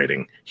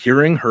exaggerating.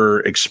 Hearing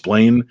her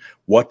explain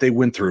what they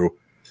went through,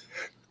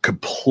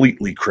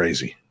 completely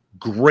crazy.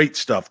 Great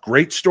stuff.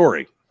 Great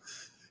story.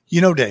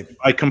 Dave,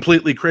 I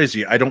completely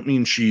crazy. I don't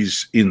mean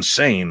she's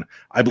insane.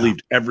 I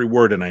believed every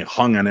word and I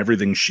hung on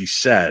everything she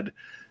said.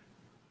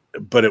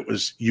 But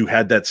you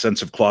had that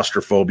sense of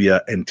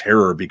claustrophobia and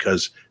terror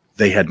because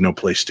they had no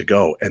place to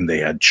go and they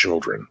had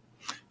children.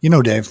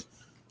 Dave,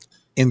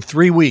 in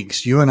 3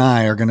 weeks, you and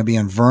I are going to be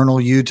in Vernal,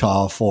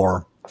 Utah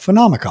for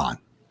Phenomicon.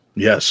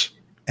 Yes.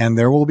 And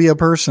there will be a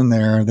person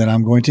there that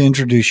I'm going to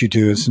introduce you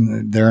to.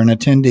 They're an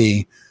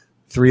attendee,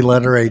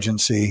 3-letter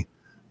agency.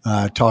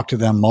 Talk to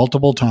them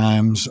multiple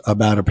times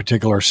about a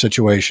particular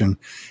situation.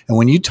 And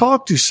when you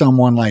talk to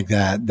someone like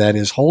that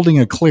is holding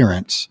a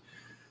clearance,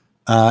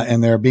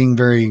 and they're being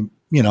very,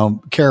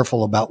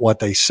 careful about what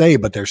they say,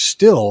 but they're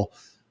still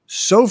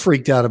so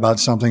freaked out about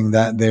something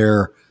that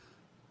they're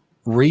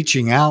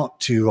reaching out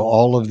to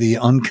all of the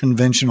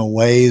unconventional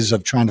ways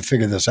of trying to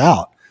figure this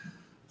out.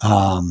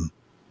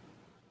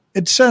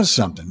 It says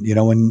something,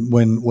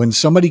 when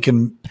somebody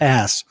can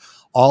pass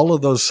all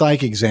of those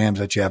psych exams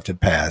that you have to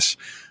pass,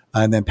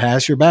 and then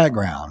pass your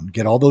background,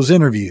 get all those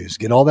interviews,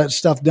 get all that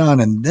stuff done,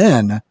 and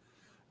then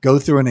go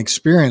through an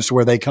experience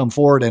where they come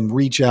forward and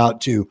reach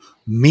out to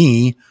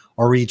me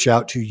or reach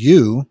out to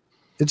you,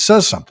 it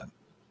says something.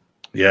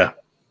 Yeah.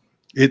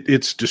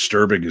 It's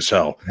disturbing as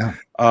hell. Yeah.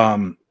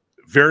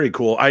 Very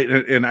cool.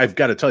 I've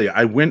got to tell you,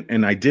 I went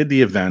and I did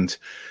the event,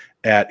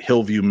 at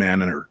Hillview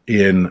Manor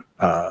in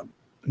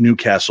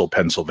Newcastle,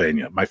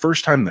 Pennsylvania. My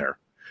first time there.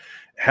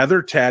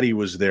 Heather Taddy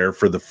was there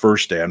for the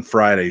first day. On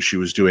Friday, she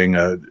was doing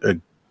a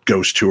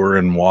ghost tour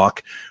and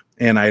walk.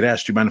 And I'd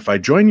asked, do you mind if I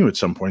join you at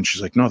some point?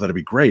 She's like, no, that'd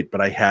be great.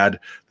 But I had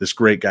this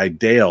great guy,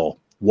 Dale,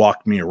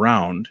 walk me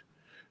around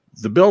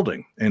the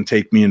building and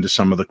take me into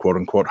some of the quote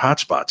unquote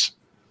hotspots.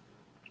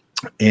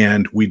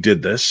 And we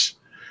did this.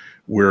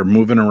 We're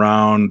moving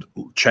around,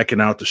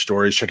 checking out the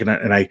stories,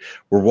 and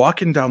we're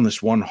walking down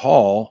this one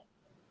hall,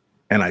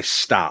 and I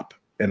stop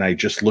and I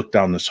just look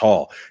down this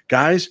hall.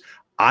 Guys,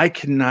 I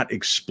cannot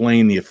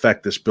explain the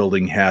effect this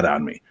building had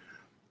on me.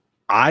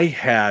 I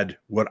had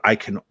what I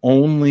can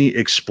only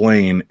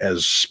explain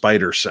as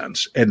spider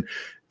sense. And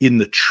in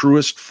the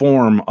truest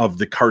form of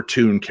the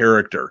cartoon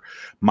character,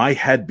 my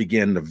head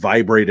began to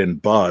vibrate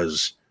and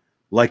buzz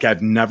like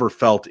I've never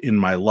felt in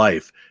my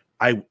life.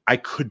 I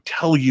could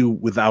tell you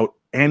without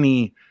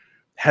any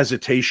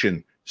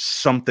hesitation,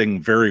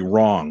 something very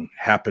wrong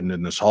happened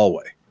in this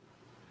hallway.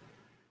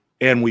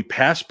 And we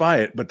passed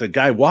by it, but the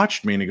guy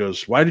watched me and he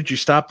goes, why did you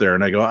stop there?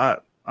 And I go, I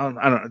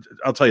don't,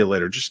 I'll tell you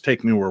later. Just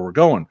take me where we're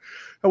going.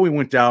 And we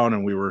went down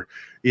and we were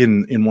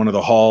in one of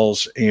the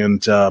halls,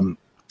 and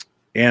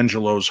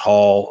Angelo's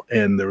hall.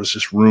 And there was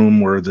this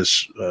room where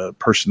this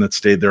person that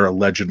stayed there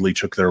allegedly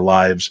took their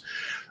life.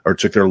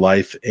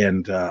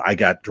 And I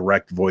got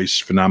direct voice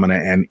phenomena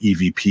and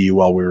EVP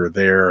while we were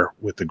there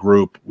with the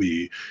group.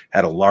 We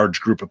had a large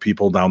group of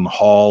people down the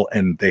hall,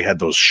 and they had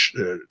those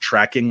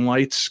tracking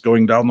lights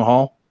going down the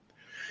hall,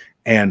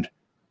 and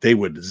they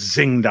would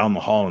zing down the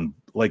hall and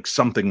like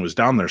something was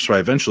down there. So I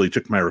eventually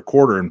took my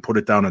recorder and put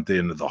it down at the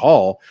end of the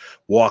hall,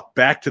 walked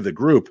back to the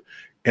group,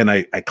 and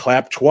I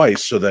clapped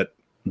twice so that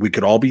we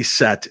could all be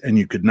set, and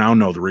you could now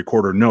know the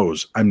recorder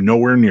knows I'm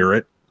nowhere near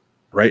it,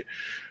 right?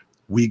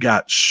 We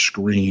got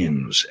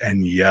screams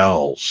and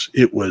yells.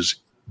 It was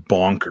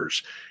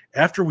bonkers.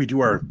 After we do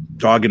our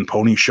dog and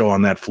pony show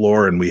on that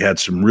floor, and we had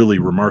some really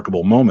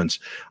remarkable moments,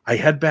 I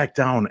head back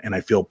down and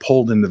I feel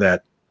pulled into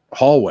that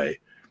hallway.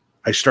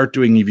 I start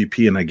doing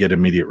EVP and I get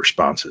immediate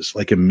responses,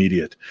 like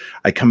immediate.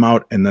 I come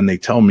out and then they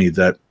tell me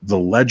that the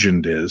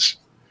legend is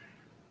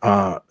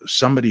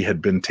somebody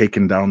had been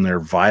taken down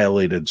there,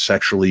 violated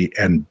sexually,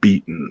 and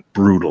beaten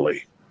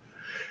brutally.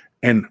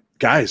 And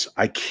guys,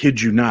 I kid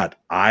you not,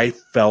 I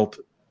felt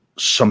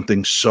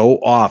something so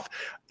off.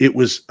 It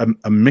was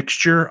a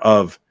mixture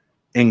of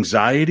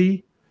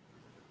anxiety,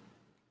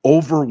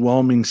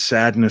 overwhelming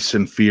sadness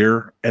and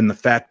fear, and the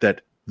fact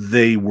that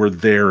they were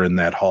there in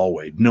that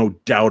hallway. No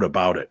doubt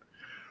about it.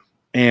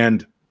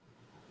 And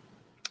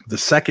the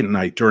second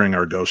night during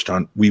our ghost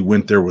hunt, we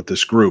went there with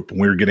this group, and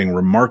we were getting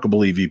remarkable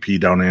EVP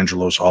down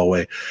Angelo's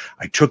hallway.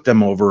 I took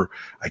them over.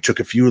 I took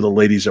a few of the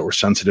ladies that were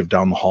sensitive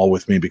down the hall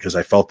with me because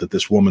I felt that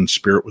this woman's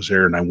spirit was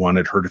there, and I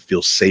wanted her to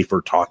feel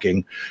safer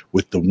talking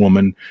with the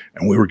woman.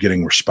 And we were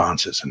getting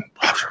responses and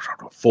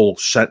full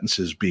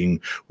sentences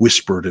being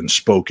whispered and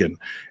spoken.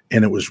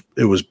 And it was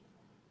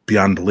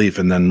beyond belief.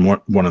 And then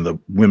one of the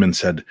women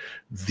said,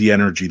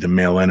 the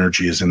male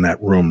energy is in that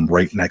room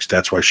right next.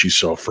 That's why she's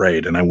so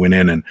afraid. And I went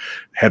in and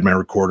had my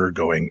recorder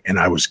going, and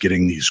I was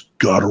getting these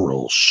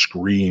guttural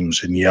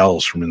screams and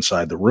yells from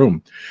inside the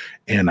room.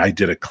 And I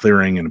did a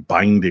clearing and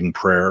binding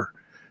prayer,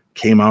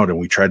 came out, and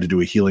we tried to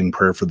do a healing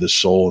prayer for this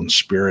soul and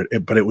spirit.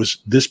 But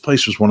this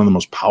place was one of the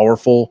most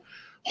powerful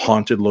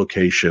haunted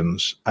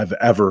locations I've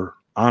ever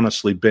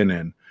honestly been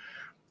in.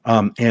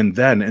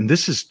 And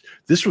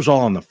this was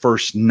all on the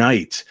first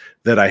night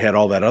that I had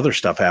all that other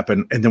stuff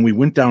happen. And then we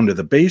went down to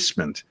the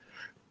basement,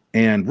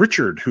 and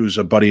Richard, who's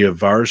a buddy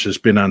of ours, has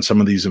been on some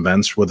of these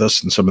events with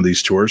us and some of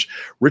these tours.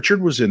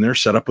 Richard was in there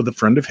set up with a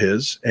friend of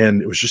his,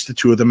 and it was just the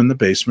two of them in the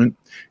basement.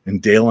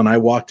 And Dale and I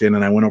walked in,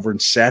 and I went over and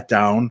sat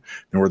down.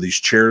 There were these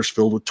chairs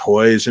filled with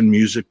toys and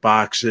music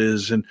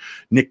boxes and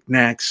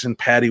knickknacks and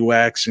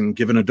paddywhacks and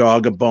giving a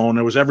dog a bone.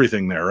 There was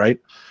everything there, right?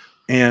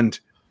 And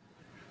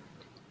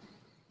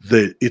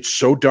it's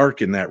so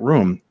dark in that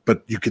room,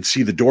 but you could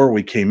see the door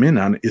we came in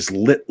on is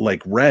lit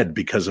like red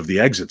because of the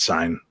exit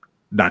sign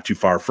not too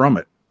far from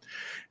it.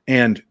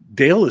 And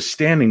Dale is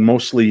standing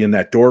mostly in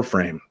that door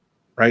frame,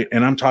 right?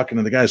 And I'm talking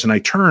to the guys, and I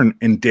turn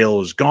and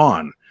Dale is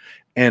gone.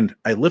 And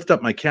I lift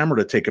up my camera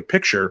to take a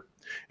picture.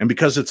 And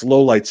because it's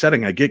low light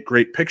setting, I get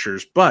great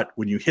pictures. But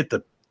when you hit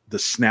the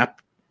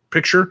snap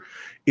picture,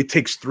 it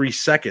takes 3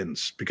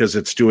 seconds because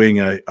it's doing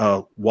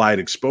a wide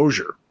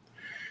exposure.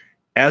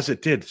 As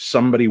it did,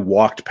 somebody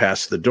walked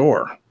past the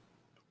door.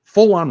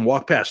 Full on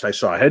walk past. I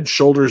saw head,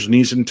 shoulders,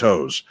 knees, and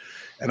toes.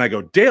 And I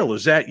go, Dale,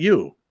 is that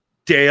you?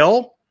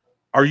 Dale,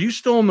 are you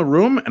still in the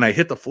room? And I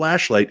hit the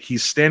flashlight.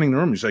 He's standing in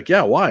the room. He's like,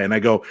 yeah, why? And I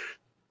go,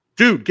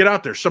 dude, get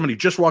out there. Somebody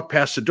just walked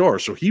past the door.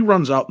 So he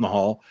runs out in the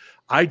hall.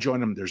 I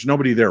join him. There's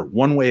nobody there.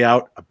 One way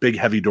out, a big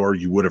heavy door.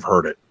 You would have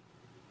heard it.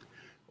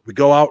 We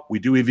go out. We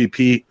do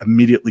EVP,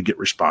 immediately get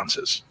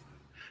responses.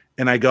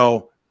 And I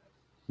go,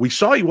 we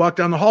saw you walk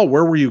down the hall.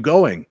 Where were you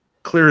going?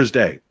 Clear as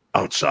day.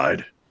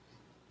 Outside.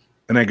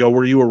 And I go,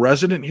 were you a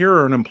resident here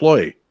or an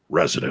employee?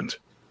 Resident.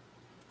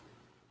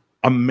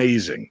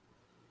 Amazing.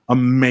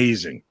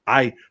 Amazing.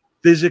 I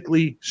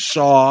physically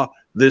saw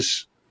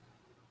this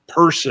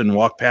person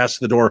walk past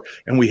the door,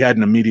 and we had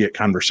an immediate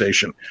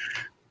conversation.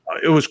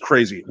 It was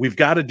crazy. We've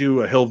got to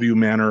do a Hillview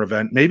Manor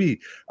event,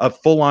 maybe a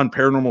full-on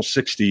Paranormal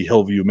 60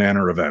 Hillview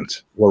Manor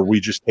event, where we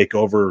just take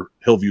over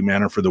Hillview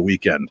Manor for the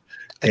weekend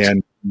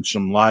and do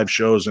some live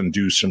shows and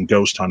do some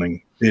ghost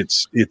hunting.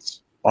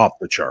 It's off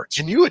the charts.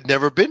 And you had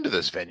never been to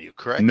this venue,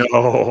 correct?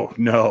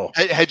 No.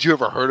 Had you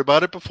ever heard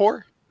about it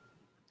before?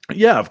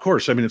 Yeah, of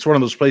course. I mean, it's one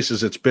of those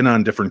places that's been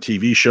on different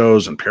TV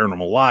shows and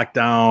Paranormal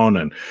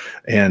Lockdown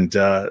and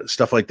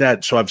stuff like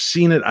that. So I've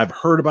seen it, I've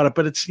heard about it,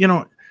 but it's,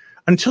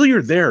 until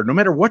you're there, no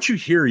matter what you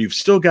hear, you've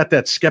still got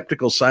that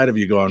skeptical side of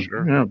you going,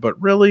 yeah,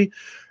 but really?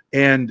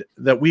 And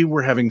that we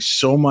were having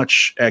so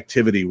much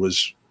activity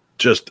was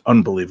just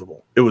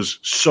unbelievable. It was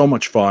so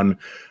much fun.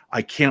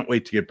 I can't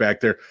wait to get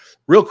back there.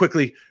 Real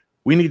quickly,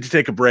 we need to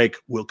take a break.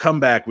 We'll come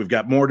back. We've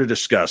got more to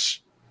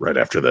discuss right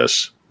after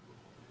this.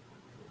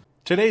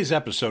 Today's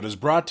episode is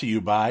brought to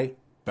you by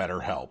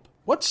BetterHelp.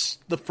 What's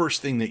the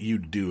first thing that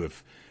you'd do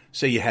if,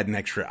 say, you had an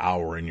extra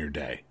hour in your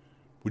day?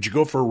 Would you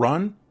go for a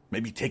run?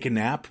 Maybe take a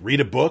nap,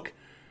 read a book,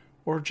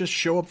 or just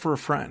show up for a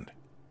friend?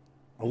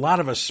 A lot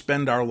of us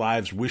spend our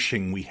lives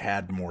wishing we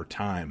had more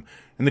time.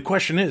 And the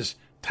question is,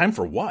 time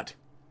for what?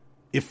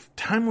 If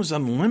time was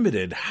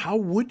unlimited, how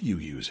would you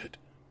use it?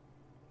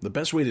 The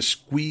best way to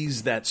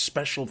squeeze that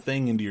special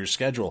thing into your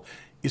schedule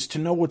is to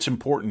know what's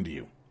important to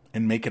you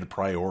and make it a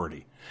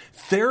priority.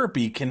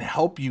 Therapy can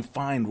help you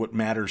find what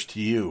matters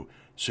to you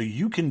so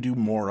you can do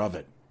more of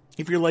it.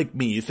 If you're like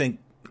me, you think,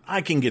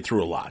 I can get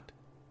through a lot.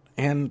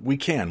 And we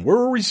can.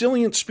 We're a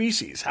resilient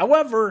species.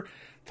 However,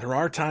 there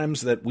are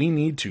times that we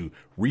need to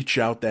reach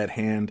out that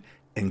hand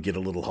and get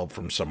a little help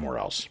from somewhere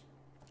else.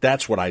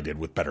 That's what I did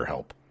with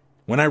BetterHelp.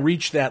 When I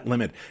reached that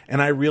limit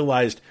and I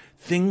realized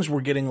things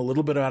were getting a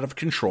little bit out of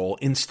control,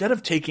 instead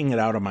of taking it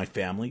out on my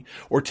family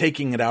or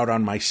taking it out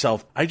on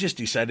myself, I just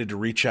decided to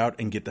reach out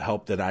and get the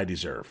help that I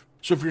deserve.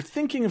 So if you're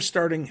thinking of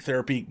starting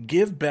therapy,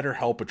 give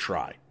BetterHelp a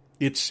try.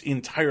 It's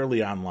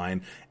entirely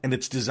online, and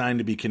it's designed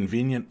to be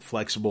convenient,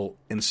 flexible,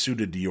 and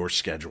suited to your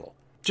schedule.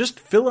 Just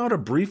fill out a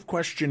brief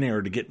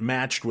questionnaire to get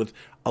matched with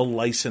a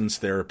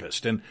licensed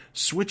therapist, and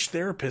switch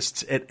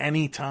therapists at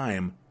any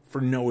time for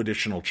no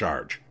additional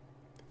charge.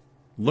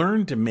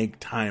 Learn to make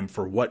time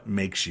for what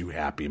makes you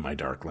happy, my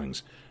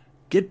darklings.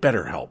 Get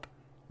BetterHelp.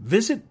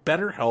 Visit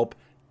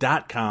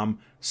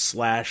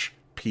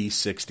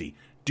BetterHelp.com/P60.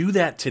 Do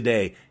that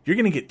today. You're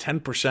going to get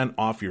 10%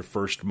 off your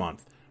first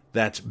month.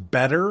 That's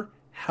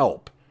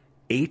BetterHelp,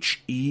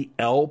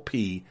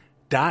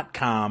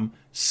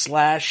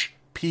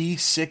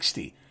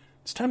 HELP.com/P60.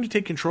 It's time to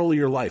take control of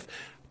your life.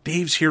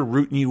 Dave's here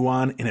rooting you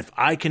on, and if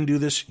I can do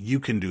this, you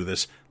can do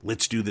this.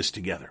 Let's do this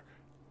together.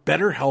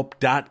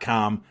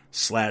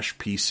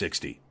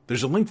 BetterHelp.com/P60.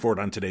 There's a link for it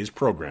on today's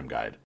program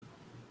guide.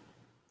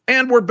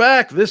 And we're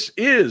back. This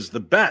is the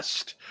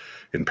best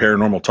in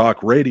Paranormal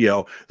Talk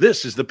Radio.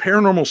 This is the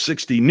Paranormal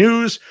 60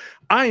 News.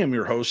 I am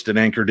your host and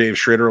anchor, Dave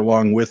Schrader,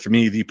 along with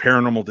me, the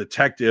paranormal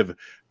detective,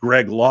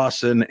 Greg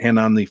Lawson, and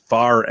on the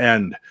far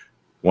end,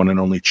 one and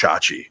only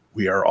Chachi.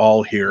 We are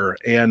all here,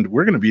 and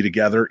we're going to be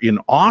together in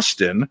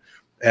Austin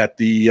at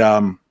the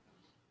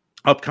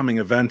upcoming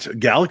event,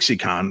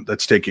 GalaxyCon,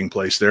 that's taking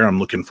place there. I'm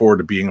looking forward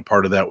to being a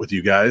part of that with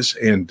you guys,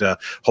 and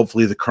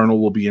hopefully the Colonel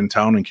will be in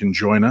town and can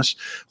join us.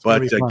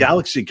 But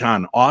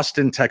GalaxyCon,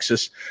 Austin,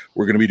 Texas,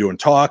 we're going to be doing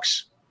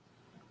talks,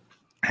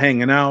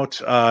 hanging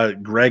out.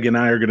 Greg and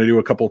I are going to do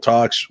a couple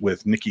talks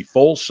with Nikki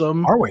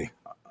Folsom. Are we?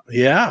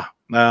 Yeah.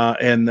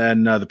 And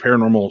then the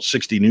Paranormal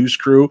 60 News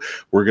crew,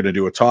 we're going to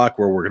do a talk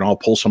where we're going to all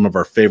pull some of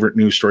our favorite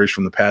news stories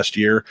from the past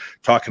year,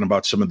 talking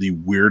about some of the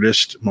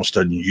weirdest, most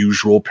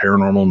unusual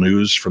paranormal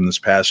news from this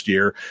past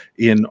year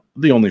in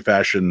the only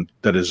fashion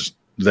that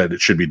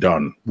it should be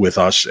done, with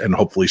us and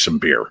hopefully some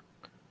beer.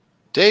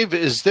 Dave,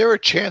 is there a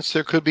chance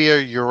there could be a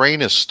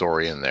Uranus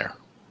story in there?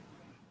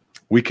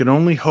 We can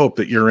only hope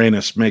that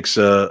Uranus makes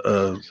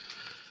a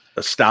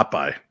stop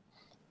by.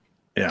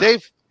 Yeah.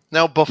 Dave,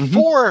 now,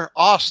 before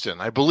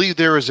Austin, I believe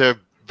there was a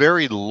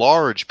very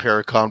large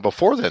Paracon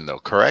before then, though,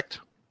 correct?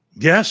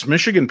 Yes,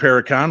 Michigan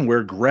Paracon,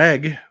 where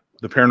Greg,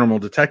 the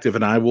paranormal detective,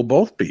 and I will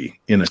both be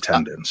in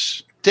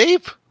attendance.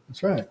 Dave?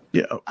 That's right.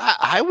 Yeah.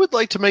 I would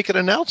like to make an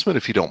announcement,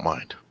 if you don't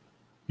mind.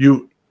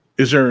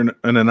 Is there an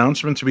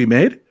announcement to be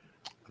made?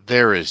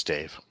 There is,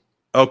 Dave.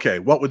 Okay,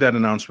 what would that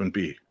announcement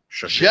be?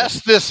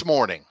 Just this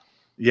morning.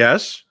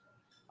 Yes?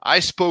 I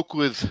spoke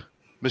with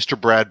Mr.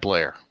 Brad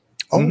Blair.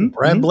 Oh,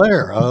 Brad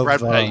Blair.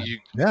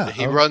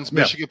 He runs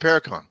Michigan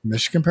Paracon.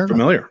 Michigan Paracon.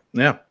 Familiar,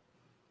 yeah.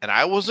 And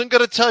I wasn't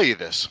going to tell you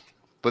this,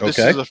 but this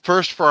is the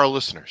first for our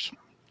listeners.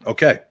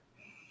 Okay.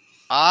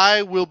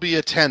 I will be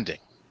attending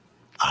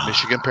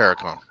Michigan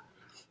Paracon.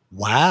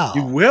 Wow.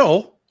 You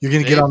will? You're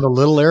going to get on the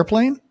little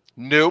airplane?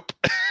 Nope.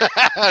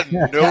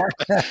 Nope.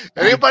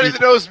 Anybody that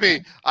knows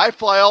me, I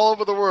fly all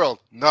over the world,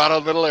 not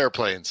on little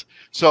airplanes.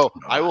 So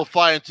I will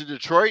fly into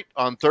Detroit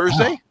on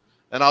Thursday,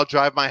 and I'll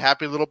drive my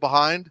happy little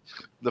behind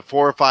the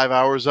 4 or 5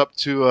 hours up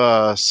to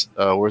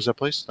where's that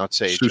place? Not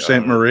Sage. Sault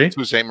Ste. Marie.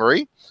 Sault Ste.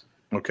 Marie.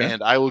 Okay.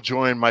 And I will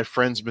join my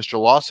friends, Mr.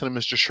 Lawson and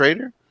Mr.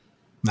 Schrader.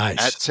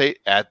 Nice.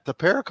 At the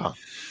Paracon.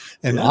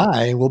 And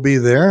I will be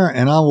there,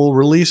 and I will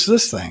release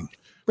this thing.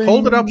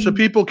 Hold it up so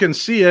people can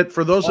see it.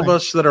 For those of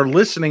us that are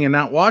listening and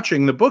not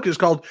watching, the book is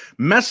called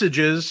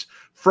Messages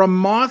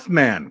from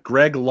Mothman.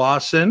 Greg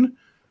Lawson,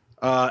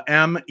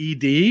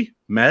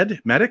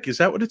 Medic. Is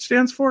that what it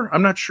stands for?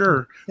 I'm not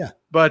sure. Yeah.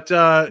 But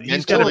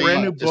he's got a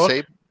brand new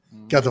book.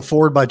 Got the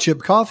forward by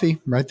Chip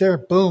Coffee right there.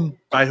 Boom.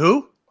 By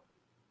who?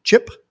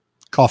 Chip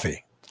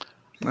Coffee.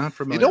 Not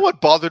familiar. You know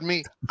what bothered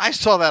me? I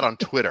saw that on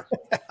Twitter.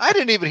 I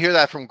didn't even hear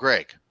that from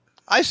Greg.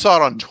 I saw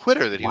it on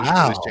Twitter that he was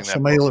releasing that.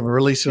 Somebody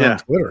released it on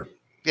Twitter.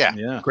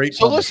 Yeah. Great.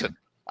 So listen,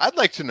 I'd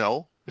like to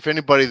know if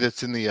anybody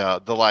that's in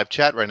the live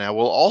chat right now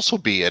will also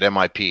be at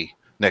MIP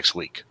next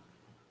week.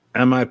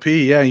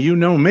 MIP, yeah, you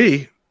know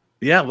me.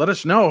 Yeah, let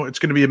us know. It's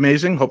going to be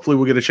amazing. Hopefully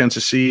we'll get a chance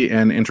to see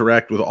and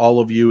interact with all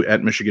of you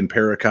at Michigan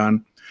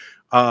Paracon.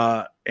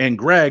 And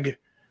Greg,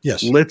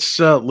 yes,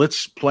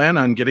 let's plan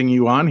on getting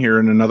you on here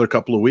in another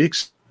couple of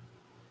weeks.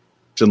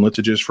 And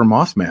Messages from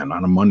Mothman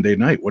on a Monday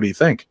night. What do you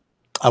think?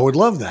 I would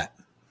love that.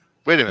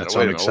 Wait a minute.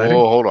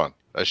 Oh, hold on.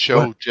 A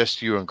show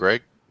just you and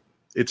Greg?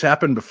 It's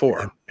happened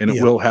before, and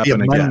it will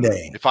happen again.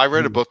 If I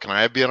read a book, can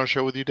I be on a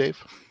show with you,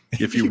 Dave?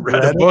 If you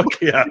read a book,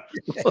 yeah.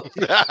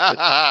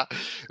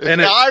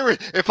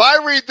 If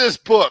I read this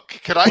book,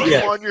 can I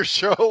come on your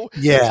show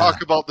and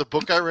talk about the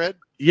book I read?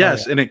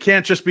 Yes, and it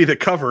can't just be the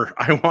cover.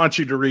 I want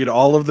you to read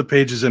all of the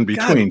pages in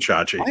between,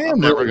 Chachi. I'm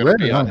never going to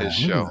be on his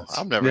show.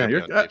 I'm never going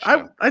to be on his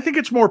show. I think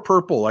it's more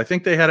purple. I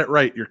think they had it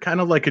right. You're kind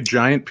of like a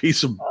giant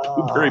piece of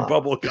blueberry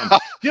bubble gum.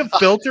 Do you have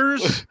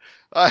filters?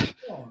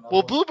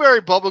 Will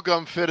blueberry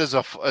bubblegum fit as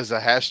a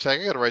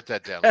hashtag? I got to write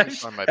that down.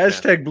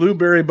 Hashtag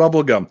blueberry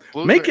bubblegum.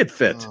 Make it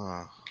fit.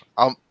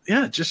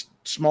 Just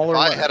smaller. If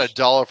I had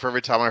 $1 for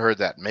every time I heard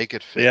that. Make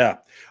it fit. Yeah.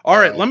 All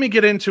right, let me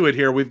get into it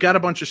here. We've got a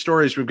bunch of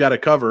stories we've got to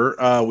cover.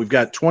 We've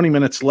got 20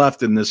 minutes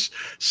left in this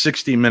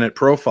 60-minute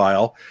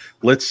profile.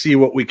 Let's see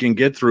what we can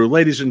get through.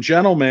 Ladies and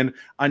gentlemen,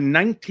 a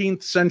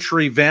 19th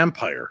century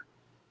vampire.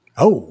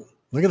 Oh,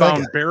 look at that.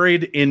 Found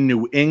buried in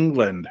New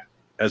England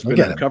has been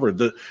uncovered.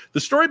 The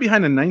story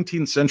behind a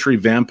 19th century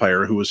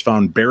vampire who was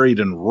found buried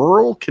in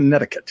rural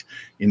Connecticut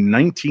in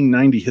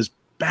 1990 has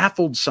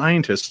baffled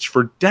scientists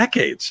for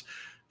decades.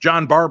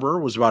 John Barber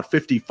was about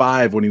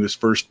 55 when he was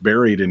first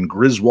buried in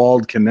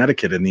Griswold,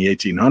 Connecticut in the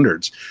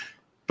 1800s.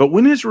 But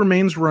when his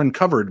remains were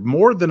uncovered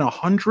more than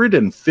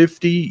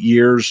 150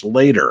 years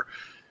later,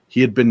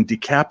 he had been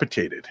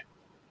decapitated,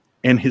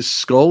 and his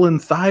skull and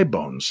thigh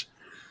bones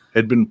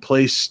had been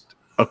placed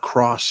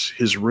across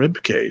his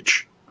rib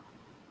cage.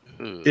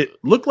 It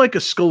looked like a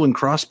skull and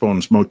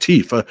crossbones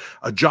motif, a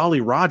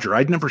Jolly Roger.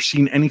 I'd never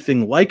seen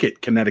anything like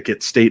it,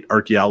 Connecticut state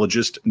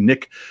archaeologist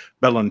Nick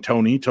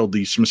Bellantoni told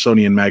the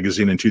Smithsonian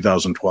Magazine in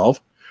 2012.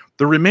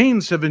 The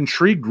remains have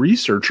intrigued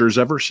researchers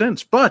ever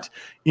since, but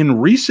in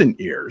recent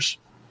years,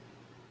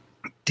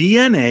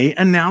 DNA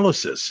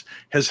analysis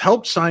has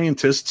helped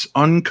scientists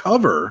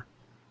uncover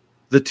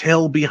the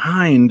tale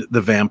behind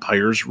the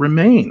vampire's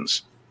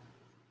remains.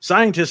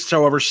 Scientists,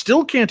 however,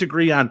 still can't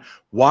agree on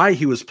why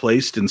he was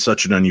placed in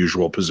such an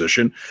unusual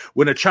position.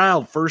 When a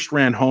child first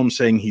ran home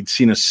saying he'd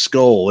seen a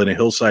skull in a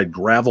hillside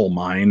gravel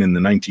mine in the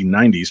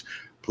 1990s,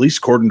 police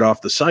cordoned off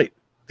the site.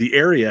 The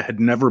area had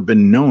never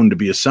been known to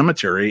be a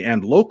cemetery,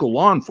 and local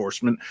law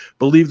enforcement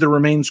believed the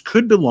remains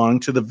could belong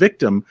to the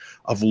victim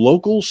of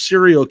local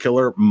serial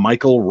killer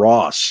Michael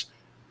Ross,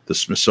 the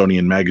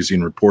Smithsonian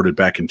Magazine reported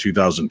back in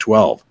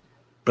 2012.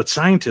 But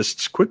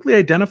scientists quickly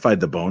identified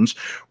the bones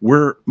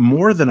were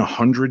more than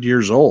 100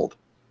 years old.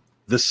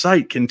 The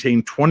site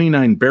contained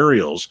 29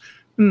 burials,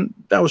 and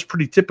that was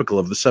pretty typical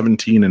of the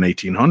 17 and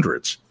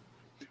 1800s.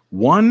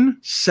 One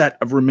set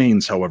of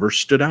remains, however,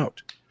 stood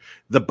out.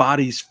 The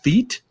body's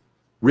feet,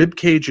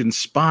 ribcage, and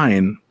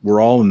spine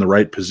were all in the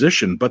right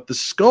position, but the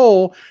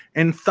skull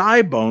and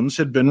thigh bones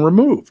had been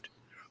removed.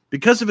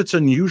 Because of its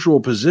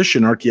unusual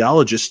position,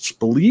 archaeologists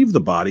believe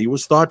the body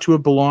was thought to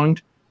have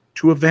belonged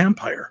to a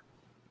vampire.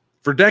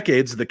 For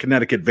decades, the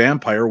Connecticut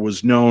vampire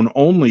was known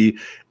only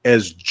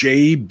as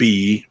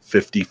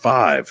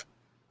JB55,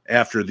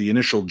 after the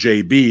initial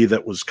JB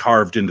that was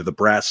carved into the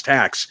brass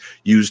tacks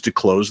used to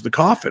close the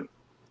coffin.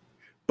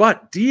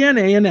 But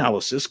DNA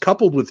analysis,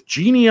 coupled with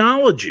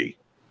genealogy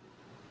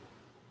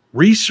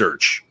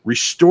research,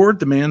 restored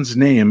the man's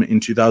name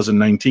in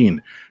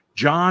 2019.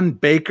 John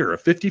Baker, a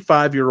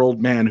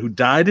 55-year-old man who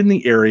died in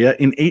the area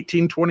in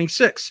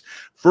 1826.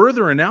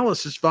 Further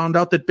analysis found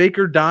out that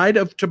Baker died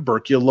of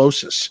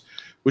tuberculosis,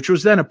 which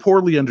was then a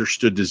poorly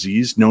understood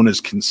disease known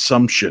as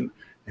consumption,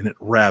 and it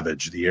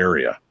ravaged the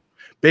area.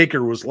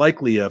 Baker was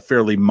likely a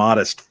fairly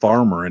modest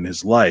farmer in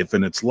his life,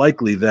 and it's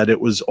likely that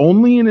it was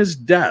only in his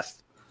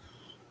death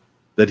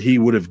that he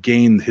would have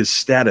gained his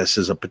status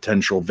as a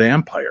potential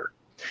vampire.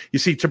 You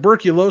see,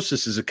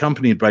 tuberculosis is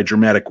accompanied by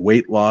dramatic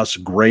weight loss,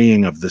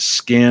 graying of the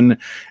skin,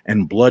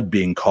 and blood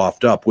being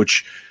coughed up,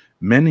 which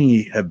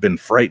many have been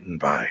frightened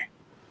by.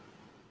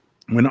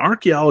 When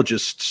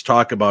archaeologists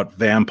talk about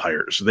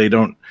vampires, they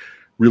don't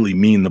really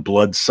mean the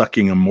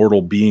blood-sucking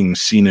immortal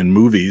beings seen in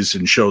movies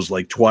and shows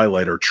like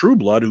Twilight or True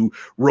Blood who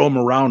roam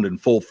around in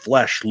full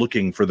flesh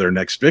looking for their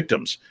next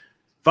victims.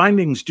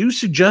 Findings do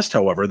suggest,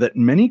 however, that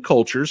many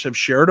cultures have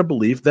shared a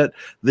belief that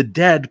the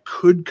dead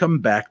could come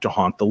back to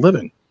haunt the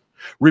living.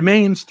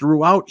 Remains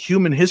throughout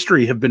human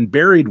history have been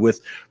buried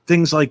with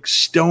things like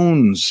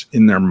stones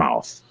in their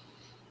mouth.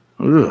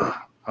 Ugh,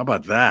 how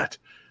about that?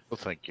 Well,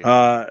 thank you.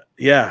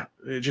 Yeah,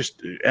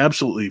 just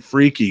absolutely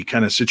freaky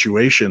kind of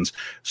situations.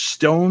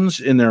 Stones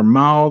in their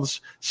mouths,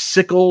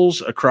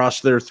 sickles across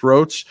their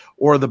throats,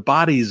 or the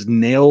bodies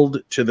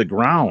nailed to the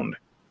ground.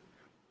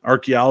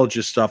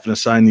 Archaeologists often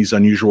assign these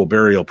unusual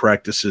burial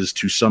practices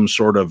to some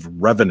sort of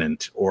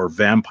revenant or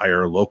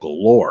vampire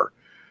local lore.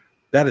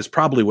 That is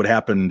probably what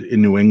happened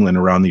in New England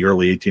around the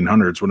early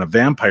 1800s when a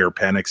vampire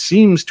panic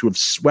seems to have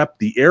swept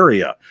the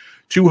area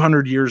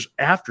 200 years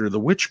after the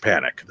witch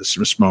panic. The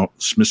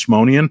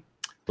Smithsonian.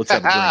 Let's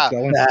have a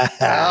drink going.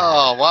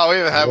 Oh, wow. We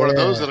haven't had one of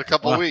those in a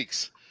couple of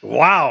weeks.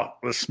 Wow.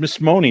 The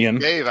Smithsonian.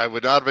 Dave, I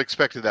would not have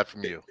expected that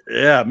from you.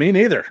 Yeah, me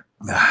neither.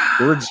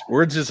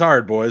 Words is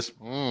hard, boys.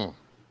 Mm.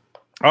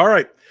 All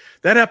right.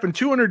 That happened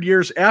 200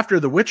 years after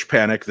the witch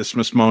panic. The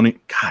Smithsonian.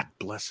 God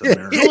bless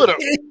America.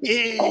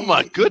 Oh,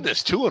 my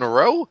goodness. 2 in a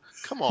row?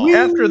 Come on.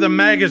 After the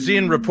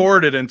magazine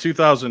reported in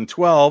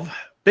 2012,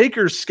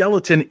 Baker's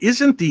skeleton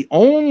isn't the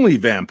only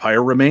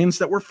vampire remains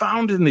that were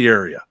found in the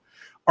area.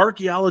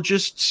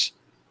 Archaeologists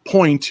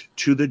point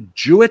to the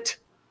Jewett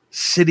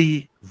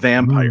City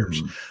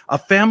vampires, a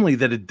family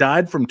that had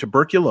died from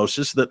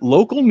tuberculosis that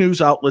local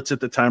news outlets at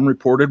the time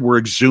reported were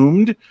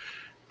exhumed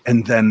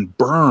and then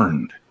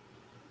burned.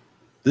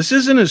 This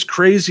isn't as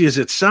crazy as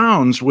it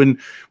sounds. When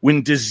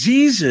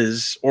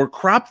diseases or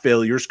crop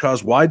failures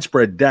cause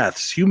widespread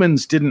deaths,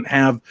 humans didn't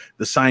have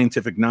the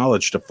scientific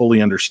knowledge to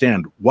fully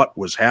understand what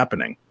was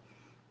happening.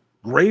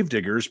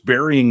 Gravediggers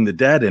burying the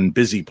dead in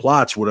busy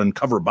plots would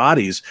uncover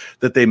bodies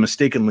that they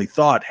mistakenly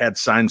thought had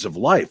signs of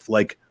life,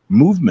 like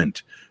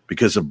movement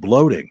because of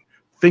bloating,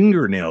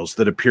 fingernails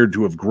that appeared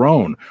to have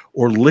grown,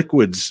 or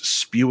liquids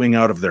spewing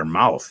out of their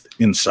mouth,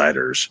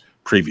 insiders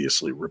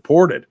previously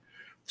reported.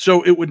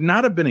 So it would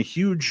not have been a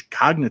huge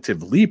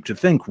cognitive leap to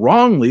think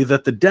wrongly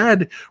that the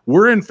dead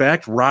were in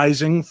fact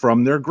rising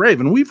from their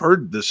grave. And we've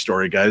heard this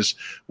story, guys.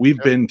 We've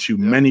been to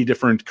many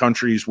different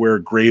countries where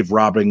grave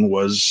robbing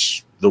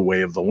was the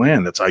way of the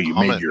land. That's how you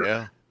made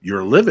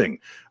your living.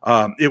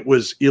 It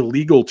was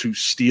illegal to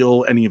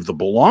steal any of the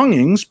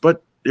belongings,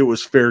 but it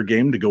was fair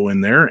game to go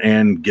in there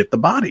and get the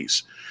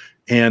bodies.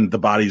 And the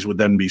bodies would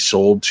then be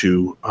sold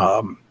to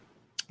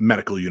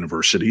medical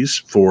universities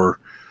for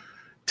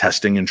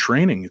testing and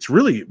training. It's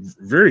really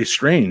very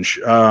strange.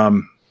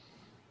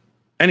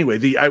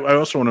 Anyway, I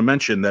also want to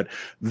mention that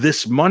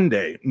this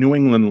Monday, New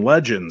England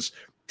Legends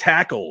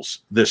tackles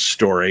this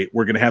story.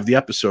 We're going to have the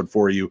episode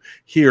for you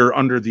here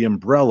under the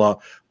umbrella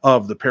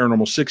of the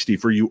Paranormal 60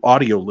 for you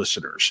audio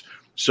listeners.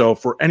 So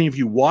for any of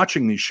you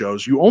watching these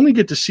shows, you only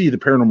get to see the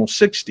Paranormal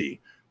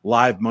 60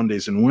 live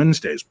Mondays and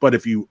Wednesdays. But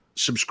if you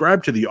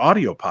subscribe to the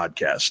audio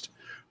podcast,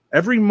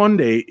 every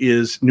Monday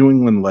is New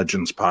England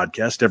Legends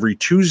podcast. Every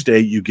Tuesday,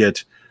 you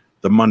get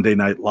the Monday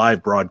Night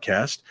Live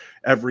broadcast.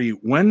 Every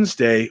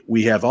Wednesday,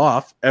 we have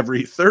off.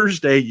 Every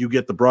Thursday, you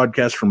get the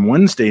broadcast from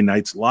Wednesday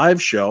night's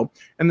live show.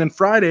 And then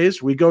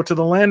Fridays, we go to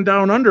the land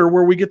down under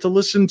where we get to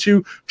listen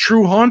to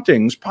True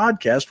Hauntings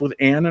podcast with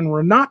Anne and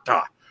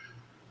Renata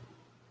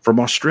from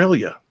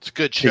Australia. It's a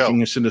good show.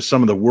 Taking us into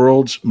some of the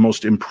world's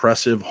most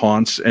impressive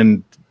haunts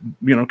and,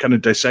 you know, kind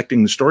of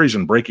dissecting the stories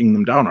and breaking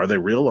them down. Are they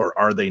real or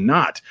are they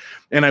not?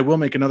 And I will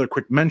make another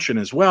quick mention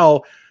as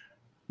well.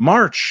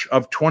 March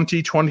of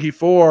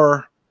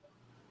 2024,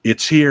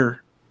 it's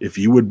here. If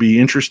you would be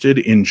interested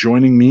in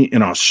joining me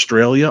in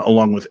Australia,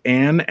 along with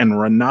Anne and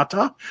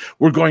Renata,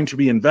 we're going to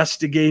be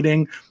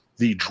investigating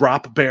the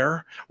drop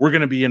bear. We're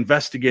going to be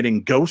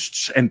investigating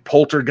ghosts and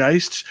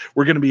poltergeists.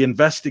 We're going to be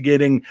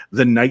investigating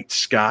the night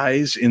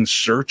skies in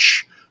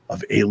search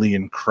of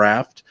alien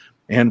craft.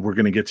 And we're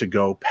going to get to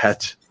go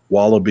pet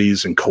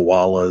wallabies and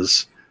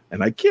koalas.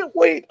 And I can't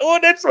wait. Oh,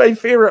 that's my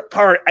favorite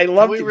part. I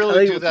love to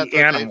play with the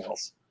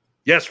animals.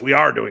 Yes, we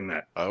are doing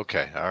that.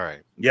 Okay, all right.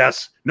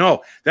 Yes.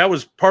 No, that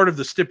was part of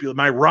the stipulation.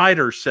 My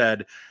rider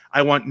said,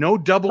 I want no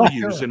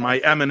W's in my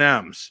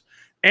M&Ms.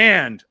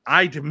 And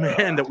I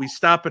demand that we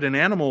stop at an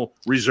animal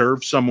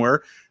reserve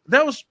somewhere.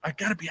 That was, I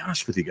got to be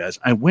honest with you guys.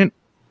 I went,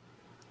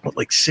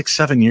 like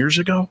 6-7 years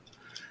ago?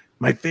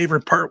 My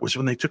favorite part was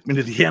when they took me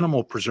to the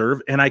animal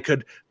preserve and I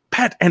could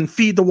pet and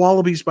feed the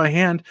wallabies by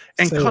hand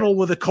and cuddle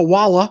with a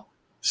koala.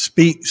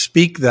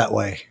 Speak that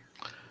way.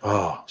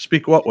 Oh,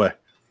 speak what way?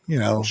 You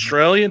know,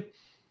 Australian?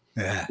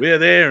 Yeah. We're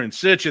there in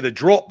search of the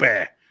drop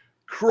bear.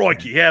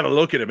 Crikey, have a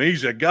look at him.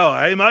 He's a go,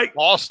 hey, mate?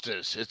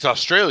 Foster's. It's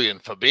Australian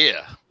for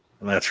beer.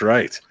 That's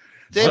right.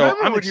 Dave, I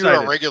remember when you were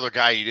a regular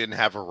guy, you didn't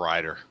have a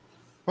rider.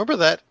 Remember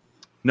that?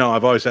 No,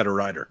 I've always had a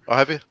rider. Oh,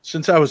 have you?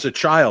 Since I was a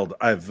child,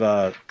 I've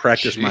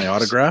practiced my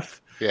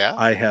autograph. Yeah.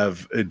 I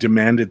have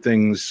demanded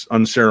things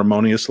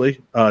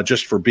unceremoniously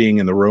just for being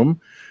in the room.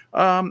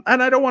 And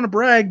I don't want to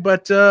brag,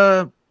 but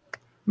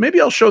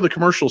Maybe I'll show the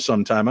commercial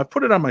sometime. I've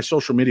put it on my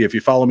social media. If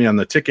you follow me on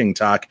the Ticking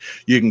Talk,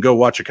 you can go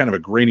watch a kind of a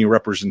grainy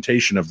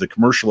representation of the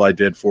commercial I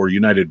did for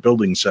United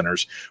Building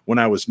Centers when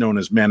I was known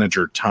as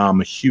manager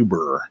Tom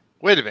Huber.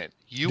 Wait a minute.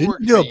 You Did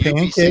worked you do for a UBC?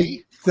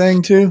 pancake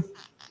thing too?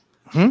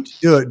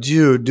 Do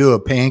you do a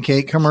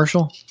pancake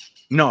commercial?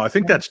 No, I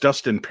think that's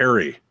Dustin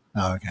Perry.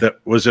 Oh, okay. That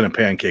was in a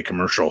pancake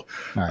commercial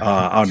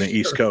on the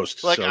East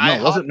Coast. Like so, I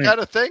no, it wasn't me. kind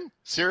of thing?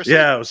 Seriously?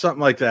 Yeah, it was something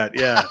like that.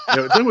 Yeah,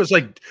 it was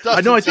like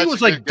I think it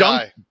was like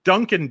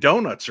Dunkin'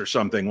 Donuts or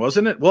something,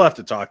 wasn't it? We'll have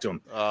to talk to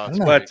him.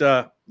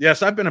 But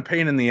yes, I've been a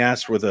pain in the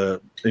ass with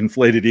a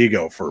inflated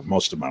ego for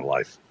most of my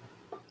life.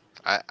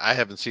 I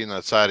haven't seen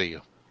that side of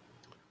you.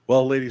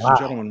 Well, ladies and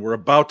gentlemen, we're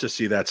about to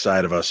see that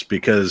side of us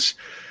because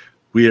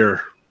we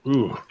are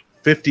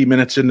 50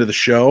 minutes into the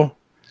show.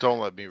 Don't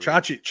let me read.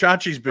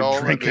 Chachi's been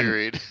Don't drinking. Let me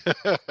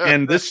read.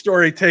 And this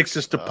story takes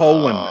us to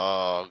Poland.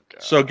 Oh,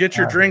 God. So get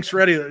your drinks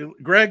ready.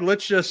 Greg,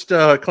 let's just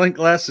clink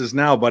glasses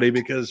now, buddy,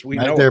 because we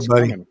know it's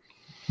coming.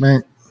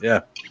 Right.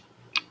 Yeah.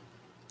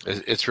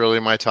 It's really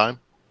my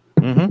time?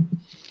 Mm-hmm.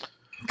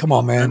 Come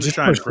on, man. I'm Just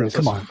trying, push through.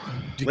 Come on.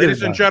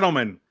 Ladies and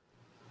gentlemen,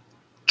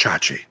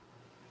 Chachi.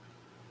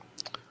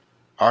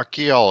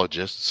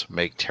 Archaeologists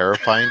make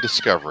terrifying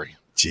discovery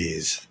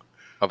Jeez.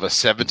 of a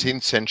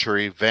 17th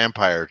century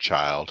vampire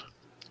child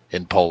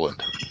in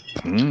Poland.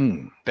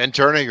 Ben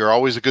Turner, you're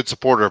always a good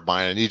supporter of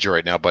mine. I need you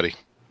right now, buddy.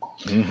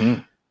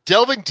 Mm-hmm.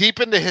 Delving deep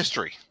into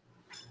history,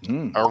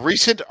 a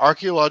recent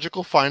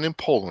archaeological find in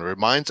Poland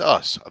reminds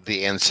us of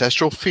the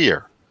ancestral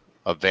fear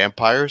of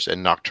vampires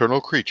and nocturnal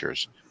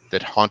creatures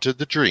that haunted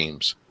the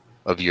dreams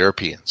of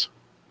Europeans.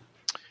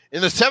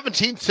 In the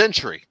 17th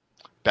century,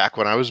 back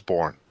when I was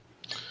born,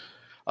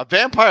 a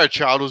vampire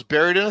child was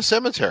buried in a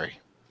cemetery.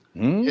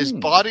 His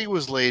body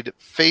was laid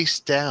face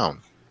down,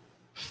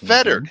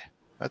 fettered,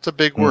 that's a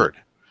big word,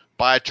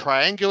 by a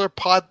triangular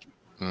pod.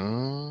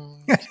 I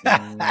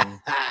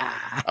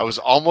was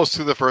almost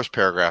through the first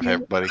paragraph,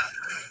 everybody.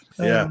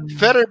 Yeah.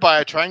 Fettered by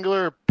a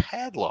triangular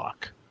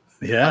padlock.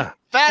 Yeah. A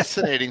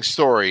fascinating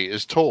story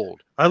is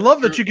told. I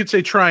love that you could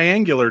say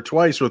triangular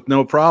twice with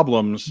no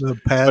problems. The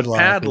padlock,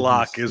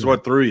 padlock is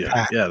what threw you.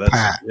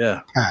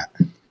 Yeah.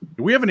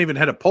 We haven't even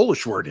had a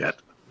Polish word yet.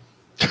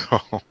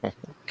 Oh,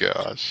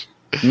 gosh.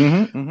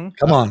 Come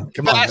on.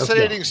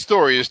 Fascinating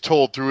story is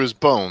told through his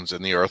bones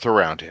and the earth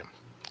around him.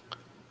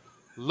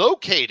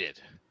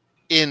 Located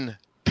in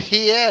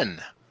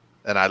Pien,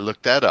 and I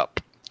looked that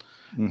up,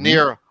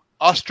 near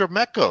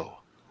Ostromecco,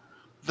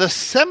 the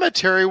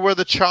cemetery where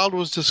the child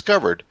was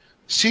discovered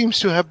seems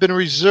to have been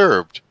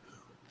reserved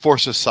for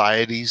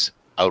society's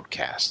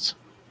outcasts.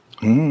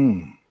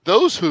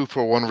 Those who,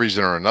 for one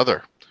reason or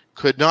another,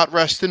 could not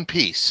rest in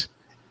peace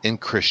in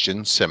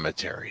Christian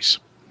cemeteries.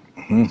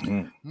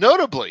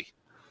 Notably,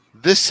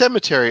 this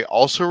cemetery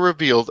also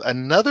revealed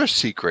another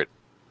secret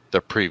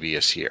the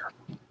previous year.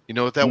 You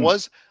know what that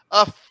was?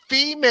 A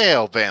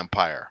female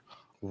vampire.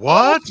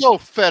 What? Also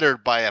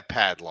fettered by a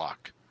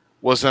padlock,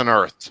 was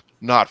unearthed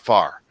not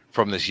far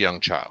from this young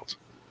child.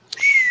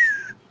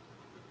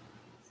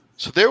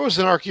 So there was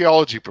an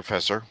archaeology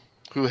professor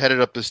who headed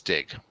up this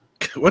dig.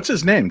 What's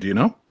his name? Do you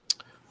know?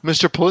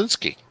 Mr.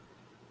 Polinsky.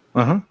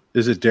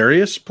 Is it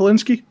Darius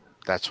Polinsky?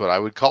 That's what I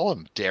would call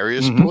him,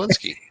 Darius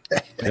Polinsky.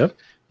 Yep.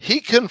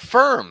 He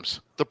confirms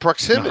the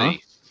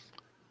proximity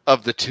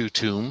of the two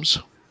tombs,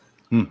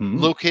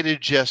 located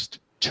just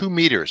 2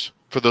 meters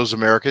for those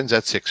Americans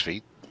at 6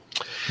 feet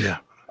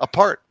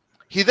apart.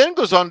 He then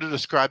goes on to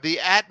describe the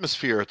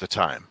atmosphere at the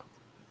time.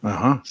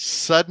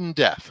 Sudden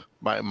death,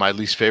 my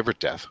least favorite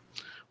death,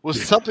 was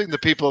something the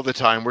people of the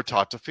time were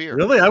taught to fear.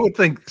 Really? I would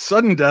think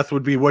sudden death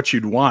would be what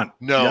you'd want.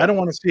 No. I don't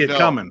want to see it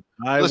coming.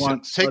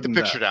 Listen, take the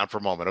picture down for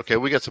a moment, okay?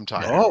 We got some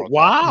time. Oh,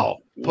 wow.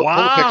 Pull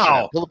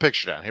the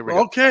picture down. Here we go.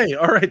 Okay.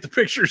 All right. The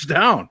picture's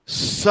down.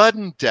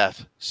 Sudden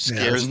death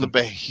scares the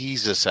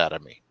bejesus out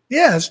of me.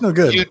 Yeah, it's no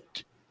good.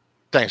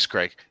 Thanks,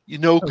 Greg.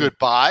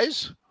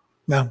 Goodbyes?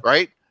 No.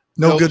 Right?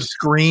 No good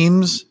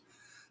screams.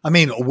 I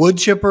mean, a wood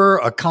chipper,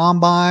 a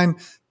combine,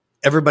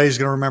 everybody's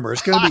going to remember.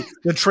 It's going to be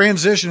the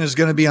transition is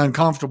going to be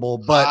uncomfortable,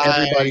 but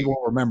everybody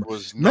will remember.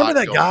 Remember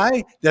that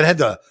guy that had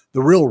the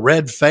real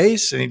red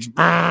face, and it's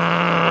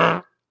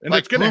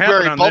going to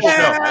happen on this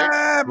show,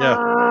 right?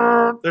 Yeah.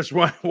 There's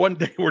one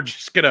day we're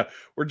just gonna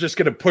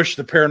push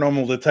the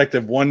paranormal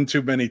detective one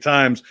too many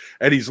times,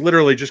 and he's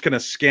literally just gonna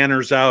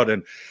scanners out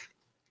and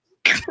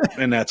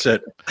that's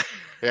it.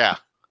 Yeah.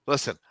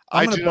 Listen,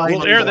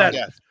 we'll air that.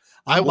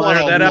 We'll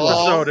air that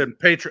episode in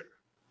Patreon.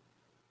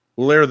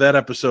 We'll air that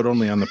episode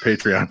only on the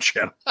Patreon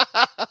channel.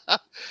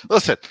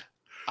 Listen,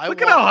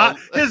 look at how hot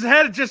his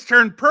head just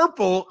turned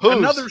purple.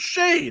 Another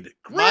shade.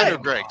 Mine or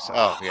Greg's?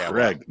 Oh yeah,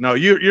 Greg. No,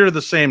 you're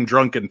the same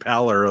drunken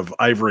pallor of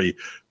ivory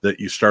that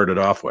you started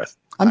off with.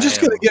 I'm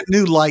just going to get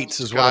new lights.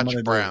 Is what I'm going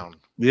to brown.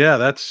 do. Yeah,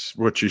 that's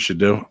what you should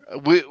do.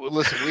 We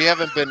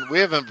haven't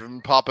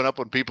been popping up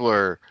when people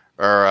are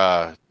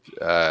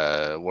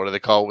what do they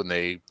call when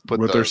they put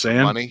what they're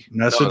saying? Money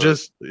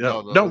Messages?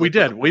 No, we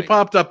did. We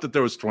popped up that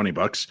there was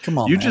 $20. Come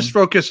on, you man. just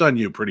focus on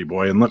you, pretty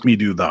boy, and let me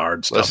do the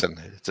hard stuff. Listen,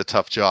 it's a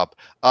tough job.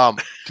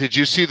 Did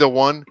you see the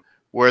one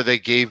where they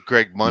gave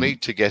Greg money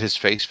to get his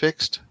face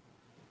fixed?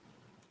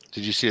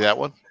 Did you see that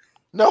one?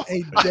 No,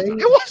 Hey, Dave.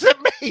 it wasn't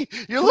me.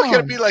 You're Come looking at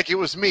on. me like it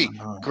was me,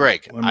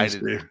 Greg. Let me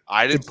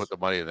I didn't It's- put the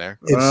money in there.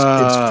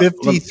 It's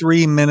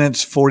 53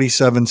 minutes,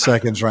 47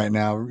 seconds right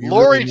now. You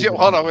Lori, really need to-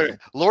 hold on, wait a minute.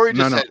 Lori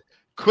just No. said,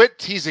 "Quit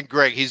teasing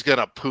Greg. He's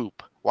gonna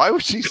poop." Why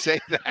would she say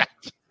that?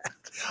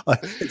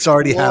 It's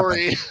already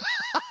Lori. happened.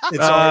 It's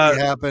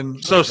already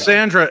happened. So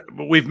Sandra,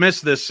 we've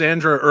missed this.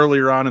 Sandra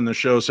earlier on in the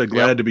show said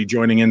glad to be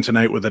joining in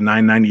tonight with a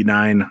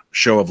 $9.99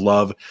 show of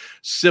love.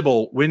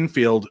 Sybil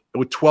Winfield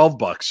with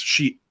 $12.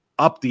 She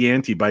upped the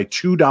ante by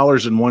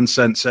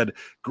 $2.01. Said,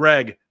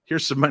 Greg,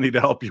 here's some money to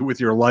help you with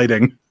your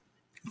lighting.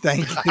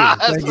 Thank you.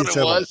 That's Thank you, what it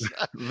Sybil. was.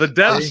 The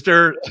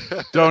Devster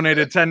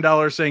donated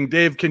 $10 saying,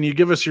 Dave, can you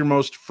give us your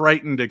most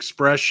frightened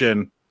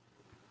expression?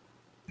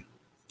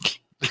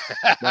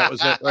 That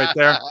was it right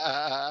there.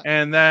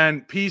 And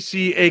then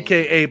PC,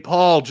 aka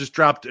Paul, just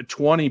dropped a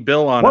 20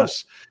 bill on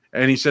us.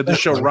 And he said, this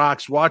show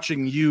rocks.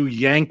 Watching you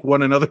yank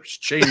one another's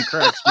chain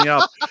cracks me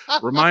up.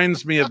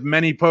 Reminds me of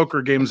many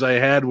poker games I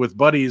had with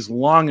buddies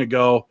long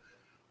ago.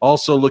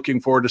 Also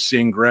looking forward to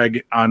seeing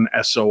Greg on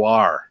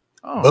SOR.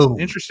 Oh, Boom.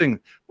 interesting.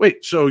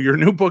 Wait, so your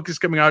new book is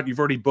coming out. You've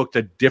already booked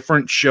a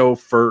different show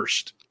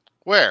first.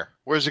 Where?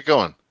 Where's it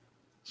going?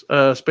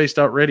 Spaced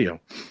Out Radio.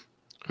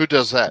 Who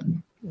does that?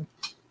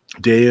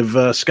 Dave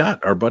Scott,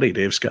 our buddy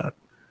Dave Scott.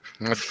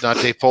 Not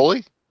Dave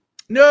Foley?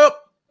 Nope.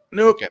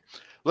 Okay.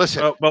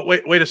 Listen. But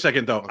wait a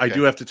second, though. I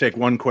do have to take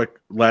one quick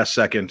last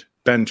second.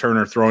 Ben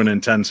Turner throwing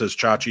in 10 says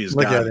Chachi is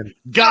Look gone. at him.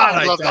 God,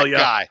 I love tell that ya.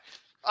 guy.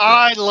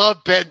 I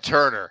love Ben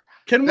Turner.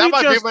 Can That we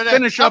might just be my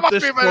finish that up might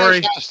this be my story?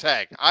 next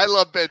hashtag. I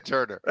love Ben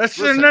Turner. That's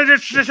Listen,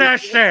 just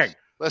hashtag.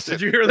 listen,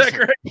 Did you hear that, listen,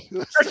 Greg?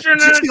 listen.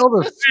 Did you see all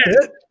the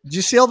spit? Did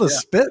you see all the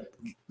spit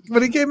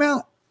when it came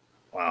out?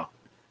 Wow.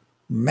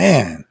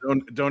 Man.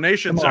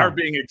 Donations Come on. are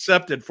being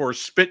accepted for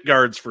spit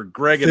guards for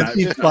Greg and I.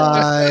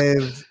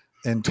 55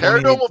 and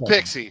 28 Paranormal seconds.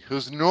 Pixie,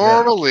 who's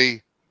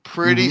normally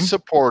pretty Mhm.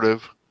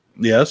 supportive,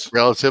 Yes.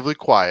 relatively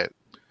quiet,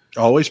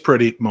 Always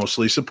pretty,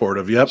 mostly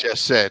supportive. Yep.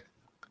 just said,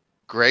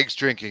 Greg's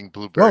drinking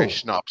blueberry Whoa.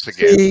 schnapps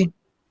again.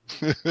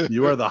 See?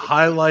 You are the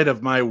highlight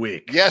of my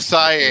week. Yes,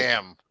 I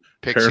am.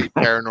 Pixie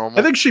Paranormal.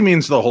 I think she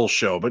means the whole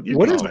show, but you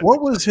What know is it.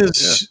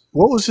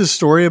 what was his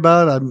story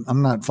about?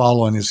 I'm not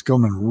following. It's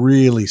going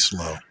really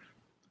slow.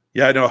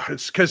 Yeah, I know.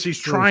 It's because he's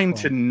trying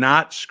to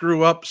not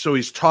screw up, so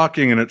he's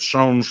talking, and it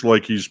sounds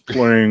like he's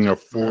playing a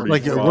 45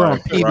 Like we're on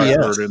PBS.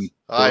 record in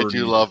I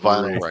do love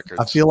 33. vinyl records.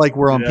 I feel like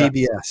we're on Yeah.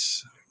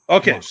 PBS.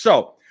 Okay,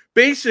 so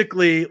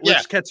basically,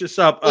 let's catch this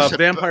up. Listen, A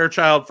vampire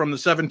child from the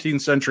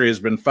 17th century has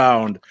been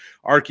found.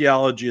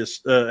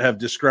 Archaeologists have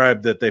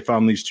described that they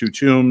found these two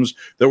tombs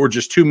that were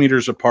just 2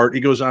 meters apart. He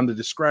goes on to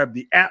describe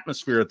the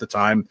atmosphere at the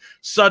time,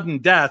 sudden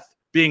death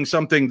being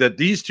something that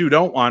these two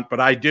don't want,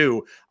 but I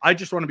do. I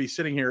just want to be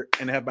sitting here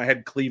and have my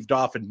head cleaved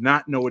off and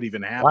not know what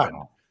even happened.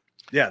 Wow.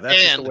 Yeah, that's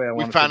just and the way I want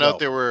we it found to out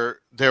go.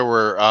 there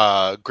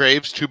were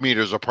graves 2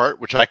 meters apart,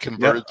 which I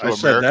converted Yeah, I to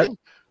said American.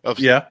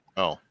 Yeah,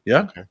 Oh, yeah,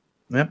 okay.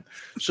 yeah.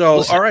 So,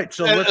 Listen, all right.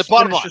 So let's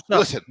bottom finish line.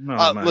 this up. Listen,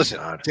 Oh, my listen,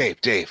 God.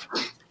 Dave.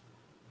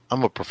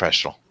 I'm a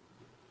professional.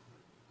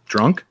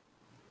 Drunk?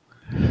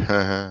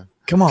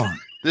 Come on.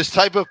 This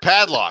type of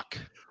padlock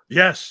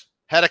Yes.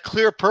 had a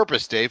clear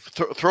purpose, Dave.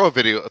 Throw a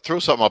video, throw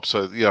something up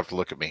so you have to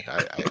look at me.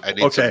 I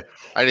need Okay.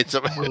 I need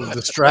some. It's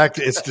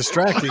distracting. I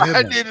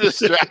Isn't need it? a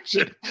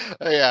distraction.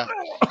 Yeah.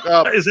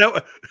 Is that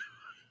what?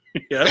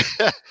 Yeah.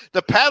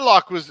 The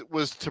padlock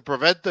was to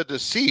prevent the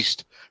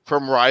deceased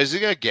from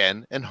rising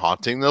again and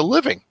haunting the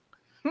living.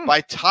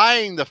 By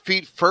tying the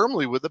feet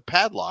firmly with the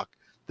padlock,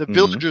 the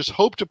villagers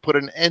hoped to put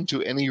an end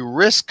to any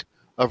risk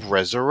of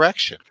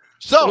resurrection.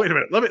 So Wait a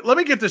minute. Let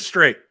me get this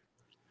straight.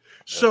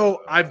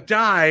 So I've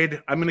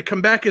died. I'm going to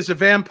come back as a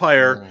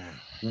vampire,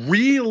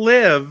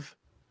 relive,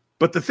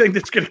 but the thing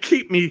that's going to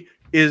keep me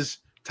is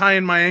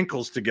tying my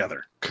ankles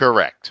together.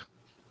 correct.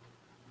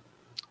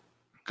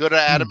 Go to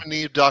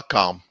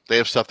adamandeve.com. They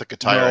have stuff that can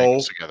tie our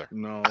ankles together.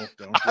 No, don't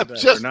do I'm that.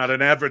 just- We're not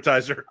an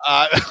advertiser.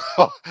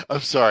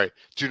 I'm sorry.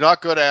 Do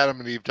not go to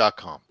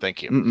adamandeve.com.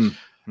 Thank you.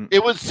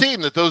 It would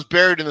seem that those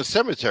buried in the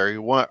cemetery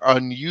were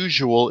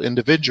unusual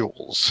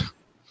individuals.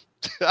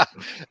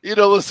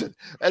 Listen,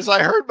 as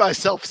I heard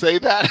myself say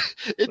that,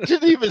 it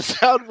didn't even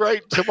sound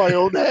right to my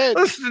own head.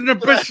 Listen to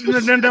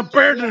the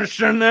birds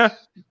in there.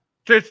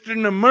 Just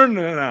in the morning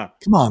now.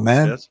 Come on,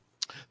 man. Yes.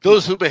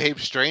 Those who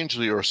behaved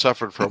strangely or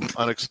suffered from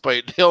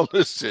unexplained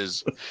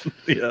illnesses.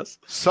 Yes.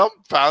 Some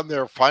found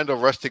their final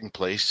resting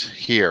place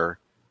here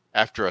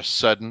after a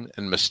sudden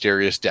and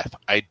mysterious death.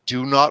 I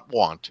do not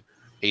want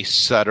a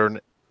sudden.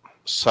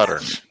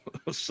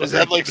 Is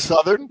that like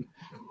Southern?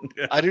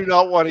 Yeah. I do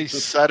not want a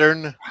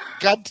sudden.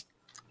 God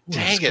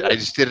dang it! I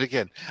just did it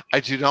again.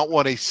 I do not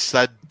want a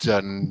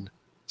sudden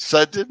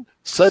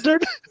Sudden?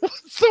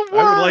 What's the word?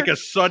 I would like a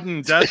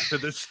sudden death to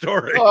this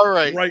story. All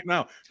right. Right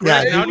now.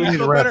 Yeah, Greg, now, we do you need to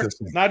feel wrap better? this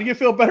thing. Now do you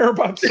feel better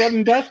about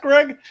sudden death,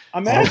 Greg?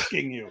 I'm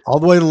asking you. All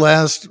the way to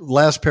the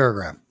last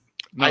paragraph.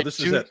 No, this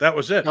is it. That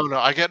was it. No.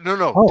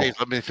 Oh, Dave,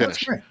 let me That's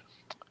finish. great.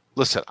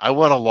 Listen, I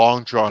want a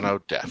long, drawn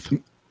out death.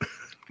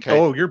 Okay.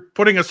 Oh, you're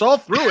putting us all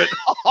through it.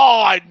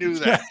 Oh, I knew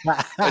that.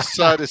 I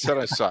saw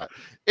it.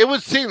 It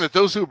would seem that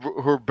those who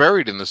were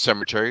buried in the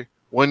cemetery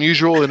were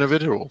unusual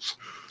individuals.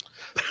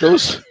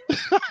 Those,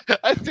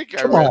 I think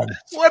I Come read. on.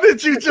 What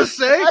did you just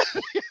say?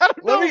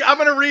 I'm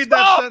going to read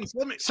that Stop.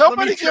 sentence.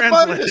 Somebody let me get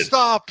money translate to it.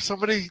 stop.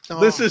 Somebody. No.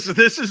 This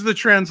is the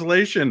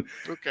translation.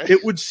 Okay.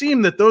 It would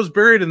seem that those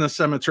buried in the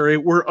cemetery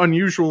were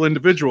unusual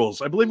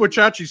individuals. I believe what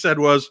Chachi said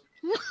was,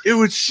 it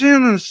would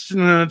seem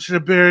to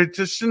buried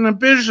just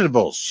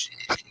individuals.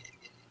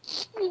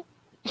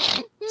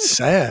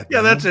 Sad. Yeah,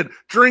 man. that's it.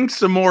 Drink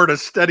some more to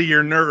steady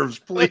your nerves,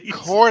 please.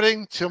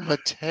 According to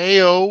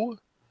Matteo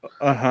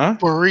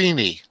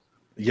Barini,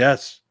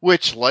 Yes.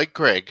 which, like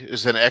Greg,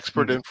 is an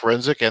expert in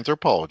forensic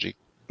anthropology,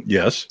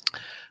 Yes.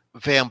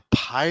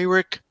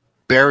 vampiric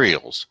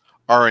burials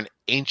are an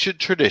ancient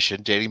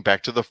tradition dating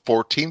back to the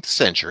 14th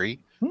century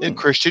in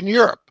Christian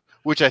Europe,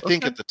 which I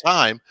think at the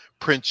time,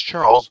 Prince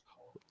Charles,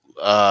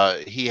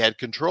 he had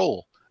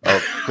control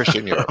of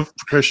Christian Europe.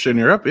 Christian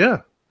Europe, yeah.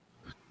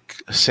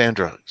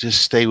 Sandra,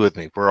 just stay with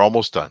me. We're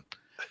almost done.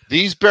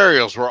 These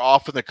burials were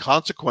often the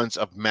consequence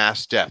of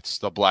mass deaths.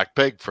 The black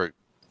pig for...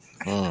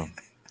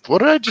 What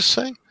did I just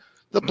say?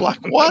 The black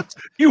what?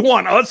 You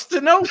want us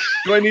to know?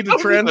 Do I need to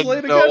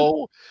translate again?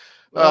 No.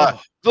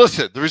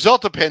 Listen, the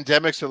result of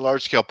pandemics and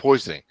large-scale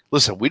poisoning.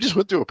 Listen, we just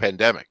went through a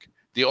pandemic.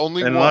 The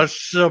only And one.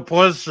 large-scale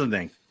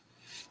poisoning.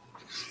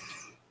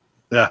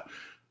 Yeah.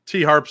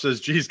 T. Harp says,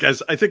 geez,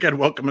 guys, I think I'd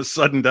welcome a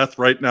sudden death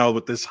right now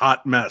with this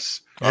hot mess.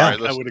 All right, I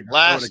listen, would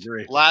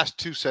agree. last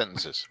two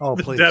sentences. Oh,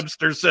 please.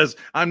 Debster says,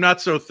 I'm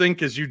not so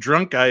think as you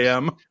drunk I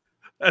am.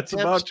 That's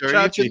about Debster, you've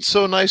been Chachi.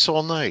 so nice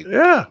all night.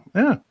 Yeah.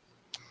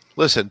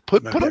 Listen,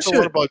 put up That's the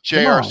one it. about Come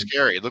J.R. on.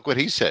 Scary. Look what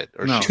he said.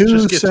 Or No, she- Two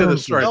just get to the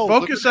sentences. story. No,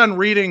 Focus on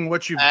reading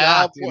what you've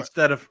got boy.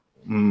 instead of...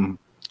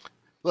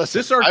 Listen,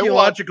 This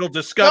archaeological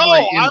discovery I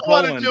in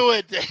want to Poland do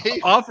it,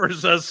 Dave.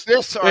 offers us...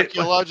 This Wait,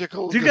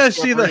 archaeological do you guys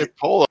see discovery that? in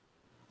Poland.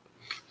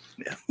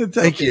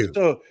 Thank you.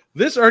 So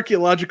this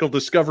archaeological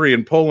discovery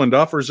in Poland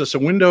offers us a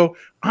window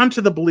onto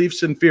the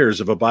beliefs and fears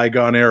of a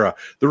bygone era.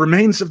 The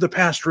remains of the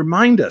past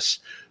remind us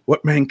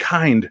what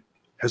mankind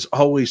has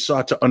always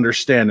sought to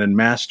understand and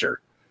master,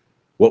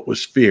 what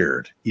was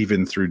feared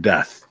even through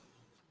death.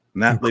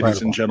 And that, Incredible.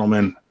 ladies and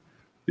gentlemen,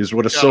 is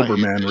what a God, I sober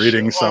hate man this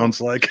reading show.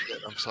 sounds like.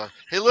 I'm sorry.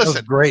 Hey, That was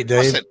listen. great,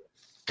 Dave. Listen.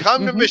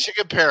 Come to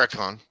Michigan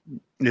Paracon.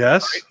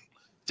 Yes.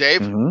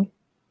 Dave,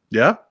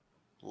 Yeah.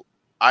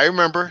 I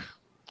remember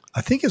I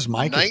think his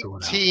mic is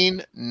going out.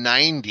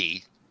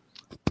 1990.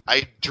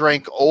 I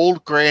drank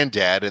Old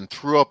Granddad and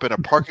threw up in a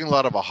parking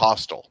lot of a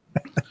hostel.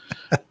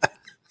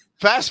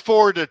 Fast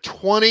forward to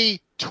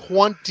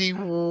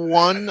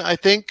 2021, I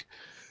think,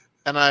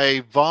 and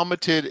I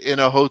vomited in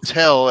a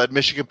hotel at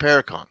Michigan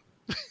Paracon.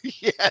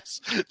 Yes,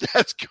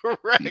 that's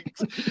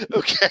correct.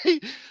 Okay,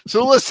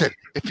 so listen,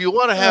 if you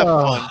want to have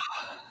fun,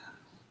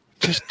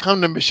 just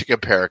come to Michigan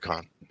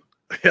Paracon.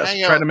 Yes.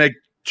 Hang Trying out- to make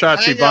Chachi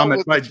Hang out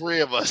vomit. with the three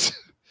of us.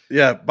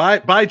 Yeah, buy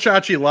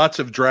Chachi lots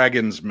of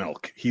dragon's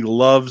milk. He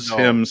loves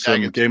him some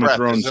Dragon's Game Breath, of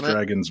Thrones isn't it?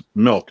 dragon's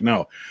milk.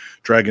 No,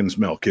 dragon's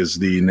milk is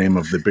the name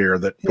of the beer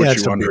that puts Yeah,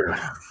 it's you a under. beer.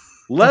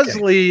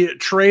 Leslie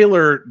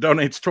Trailer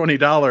donates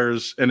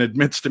 $20 and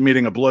admits to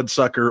meeting a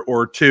bloodsucker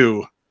or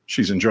two.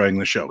 She's enjoying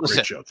the show. Listen,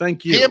 Great show.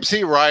 Thank you.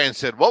 PMC Ryan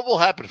said, what will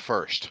happen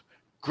first?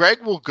 Greg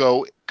will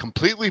go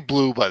completely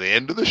blue by the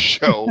end of the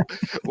show,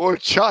 or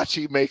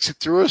Chachi makes it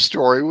through a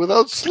story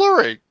without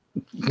slurring.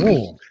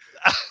 Cool.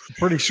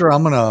 Pretty sure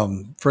I'm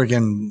gonna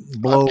freaking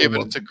blow. I'm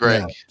giving it to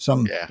Greg.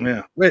 Yeah,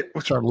 Yeah. Wait,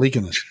 start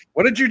leaking this.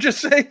 what did you just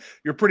say?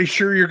 You're pretty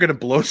sure you're going to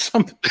blow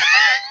something?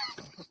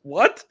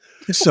 What?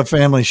 This is a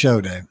family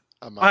show, Dave.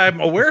 I'm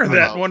aware of I'm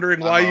that. out.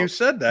 Wondering I'm why out. you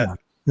said that.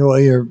 Well,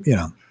 you're,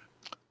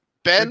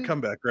 Ben, Come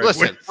back, Greg.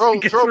 listen, Wait,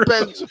 throw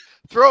Ben's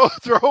throw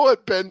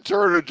what Ben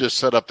Turner just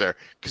set up there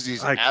because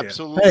he's I can't.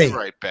 absolutely Hey.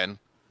 right, Ben.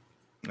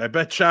 I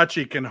bet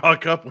Chachi can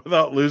huck up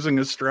without losing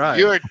his stride.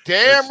 You're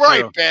damn That's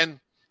right, true. Ben.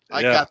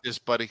 I Yeah. got this,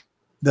 buddy.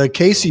 the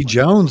Casey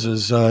Jones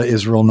is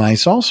real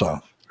nice. Also,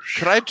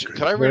 Could I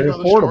read very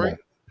another affordable. story?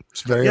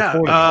 It's very Yeah,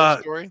 affordable.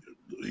 Story?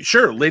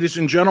 Sure, ladies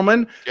and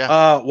gentlemen.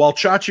 Yeah. While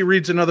Chachi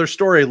reads another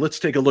story, let's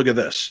take a look at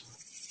this.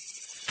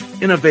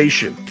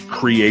 Innovation,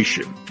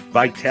 creation,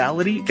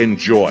 vitality, and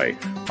joy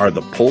are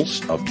the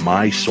pulse of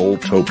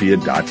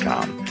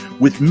mysoultopia.com,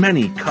 with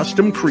many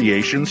custom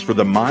creations for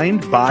the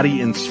mind,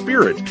 body, and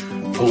spirit,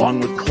 along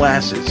with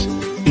classes,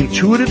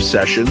 intuitive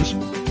sessions,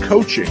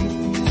 coaching,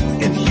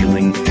 and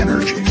healing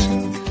energies.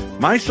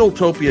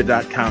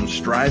 MySoultopia.com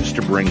strives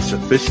to bring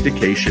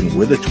sophistication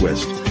with a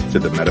twist to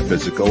the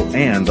metaphysical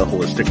and the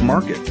holistic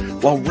market,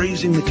 while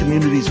raising the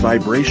community's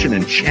vibration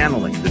and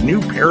channeling the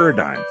new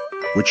paradigm,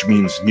 which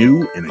means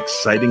new and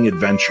exciting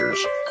adventures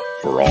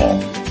for all.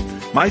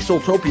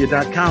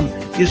 MySoultopia.com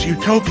is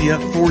utopia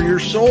for your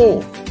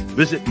soul.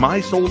 Visit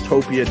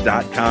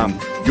mysoultopia.com,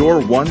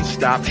 your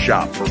one-stop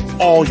shop for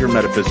all your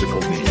metaphysical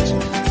needs.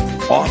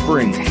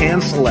 Offering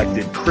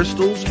hand-selected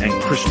crystals and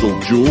crystal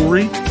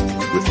jewelry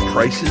with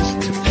prices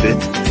to fit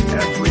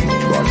every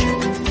budget.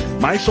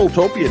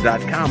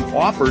 MySoultopia.com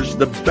offers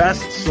the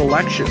best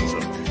selections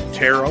of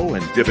tarot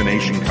and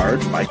divination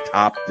cards by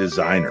top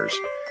designers,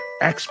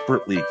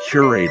 expertly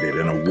curated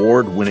and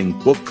award-winning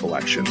book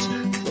collections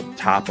from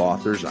top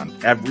authors on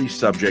every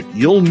subject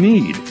you'll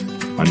need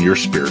on your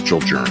spiritual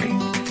journey.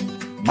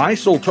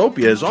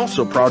 MySoultopia is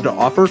also proud to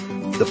offer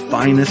the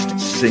finest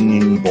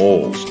singing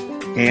bowls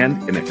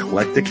and an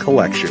eclectic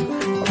collection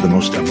of the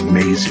most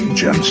amazing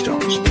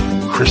gemstones,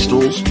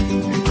 crystals,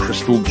 and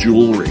crystal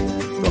jewelry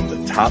from the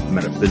top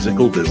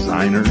metaphysical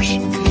designers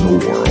in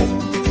the world.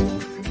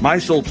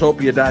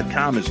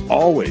 MySoultopia.com is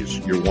always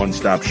your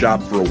one-stop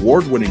shop for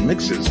award-winning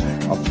mixes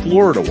of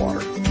Florida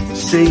water,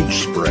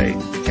 sage spray,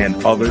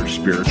 and other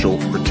spiritual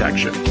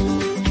protection.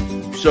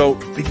 So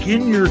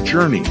begin your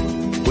journey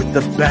with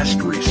the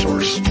best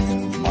resource,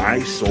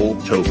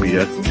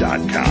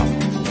 MySoultopia.com.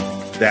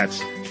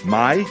 That's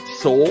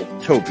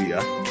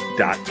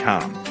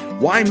MySoultopia.com.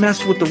 Why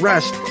mess with the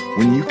rest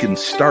when you can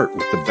start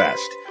with the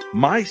best?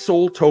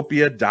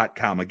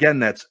 MySoultopia.com. Again,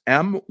 that's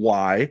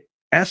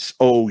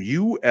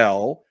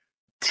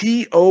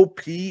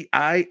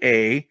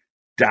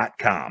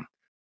MySoultopia.com.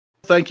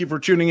 Thank you for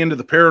tuning into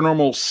the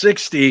Paranormal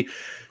 60.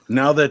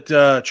 Now that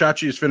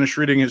Chachi has finished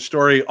reading his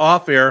story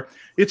off air,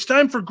 it's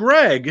time for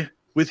Greg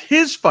with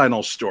his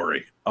final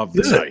story of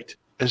the night.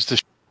 Is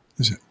it?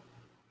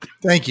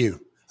 Thank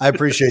you. I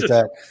appreciate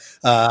that.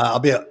 I'll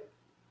be a.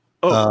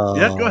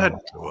 Yeah, go ahead.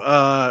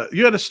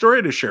 You had a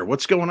story to share.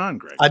 What's going on,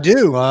 Greg? I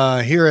do.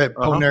 Here at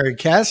Ponary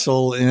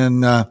Castle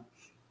in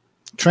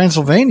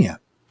Transylvania.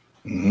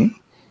 Mm-hmm.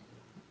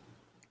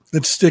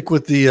 Let's stick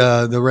with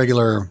the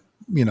regular,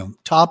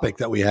 topic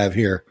that we have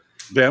here.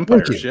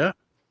 Vampires, yeah.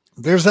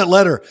 There's that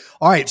letter.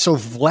 All right. So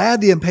Vlad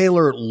the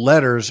Impaler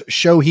letters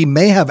show he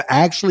may have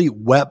actually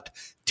wept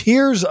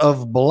tears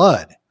of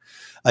blood.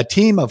 A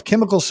team of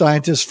chemical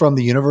scientists from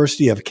the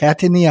University of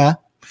Catania,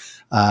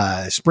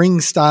 Spring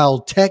Style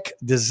Tech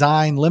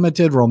Design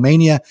Limited,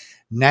 Romania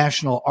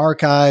National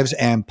Archives,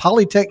 and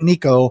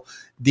Politecnico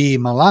di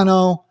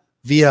Milano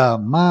via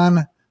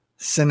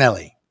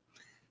Mancinelli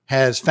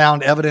has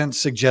found evidence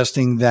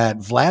suggesting that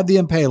Vlad the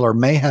Impaler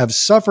may have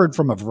suffered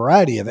from a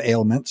variety of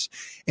ailments,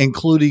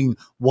 including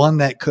one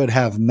that could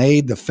have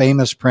made the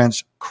famous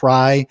prince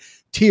cry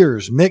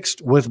tears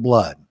mixed with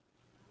blood.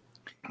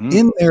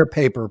 In their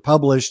paper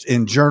published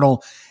in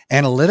journal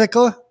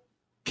Analytica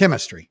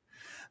Chemistry,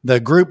 the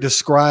group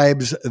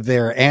describes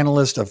their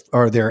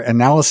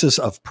analysis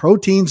of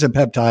proteins and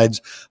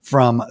peptides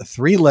from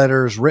 3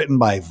 letters written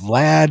by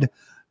Vlad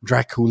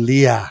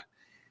Dracula,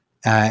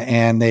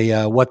 and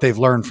what they've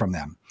learned from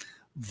them.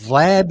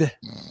 Vlad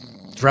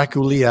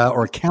Dracula,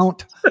 or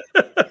Count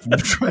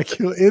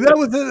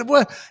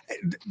Dracula.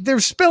 They're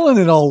spelling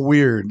it all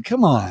weird.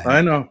 Come on.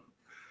 I know.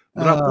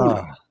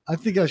 Dracula. I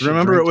think I should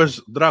remember it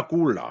was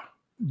Dracula.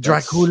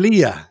 Dracula.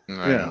 Yeah.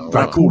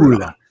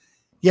 Dracula.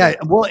 Yeah.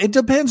 Well, it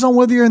depends on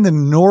whether you're in the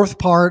north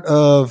part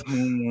of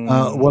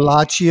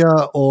Wallachia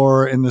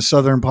or in the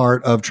southern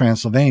part of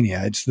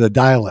Transylvania. It's the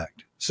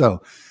dialect.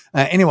 So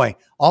anyway,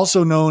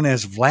 also known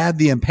as Vlad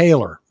the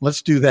Impaler.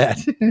 Let's do that.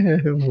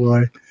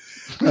 Boy.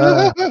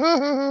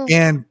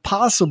 And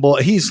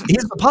he's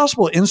the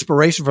possible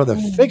inspiration for the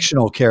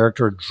fictional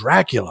character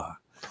Dracula,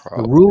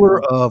 the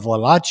ruler of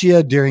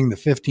Wallachia during the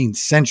 15th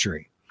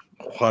century.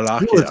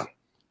 Wallachia.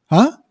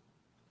 Huh?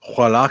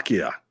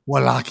 Wallachia.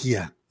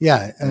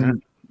 Yeah.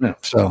 And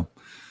so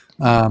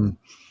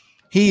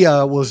he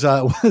was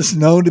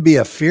known to be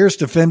a fierce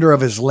defender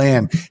of his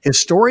land.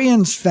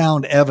 Historians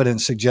found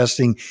evidence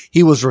suggesting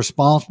he was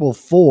responsible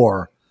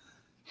for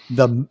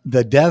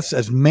the deaths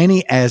as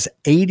many as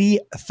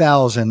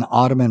 80,000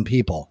 Ottoman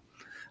people,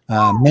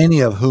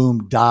 many of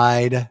whom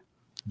died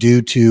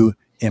due to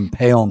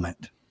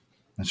impalement.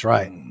 That's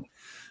right.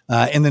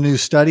 In the new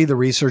study, the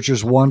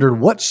researchers wondered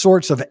what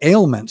sorts of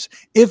ailments,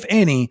 if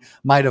any,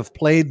 might have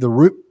plagued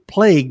the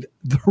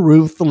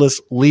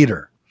ruthless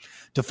leader.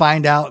 To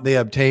find out, they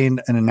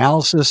obtained an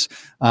analysis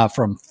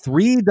from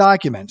 3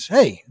 documents.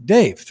 Hey,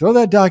 Dave, throw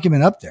that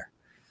document up there.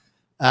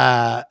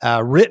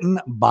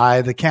 Written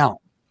by the Count.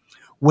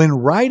 When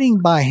writing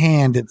by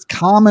hand, it's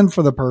common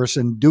for the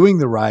person doing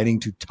the writing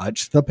to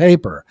touch the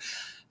paper.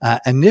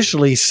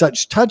 Initially,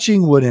 such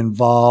touching would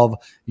involve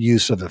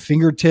use of the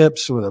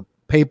fingertips with a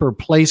paper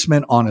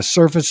placement on a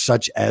surface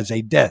such as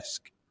a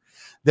desk.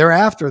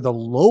 Thereafter, the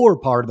lower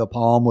part of the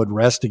palm would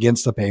rest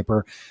against the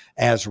paper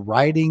as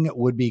writing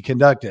would be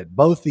conducted.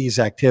 Both these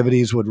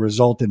activities would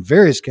result in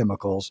various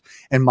chemicals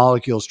and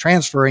molecules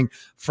transferring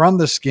from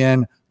the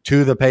skin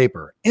to the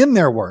paper. In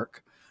their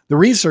work, the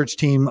research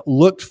team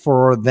looked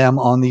for them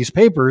on these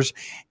papers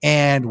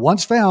and,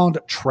 once found,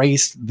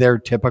 traced their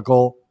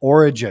typical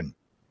origin.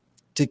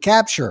 To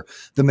capture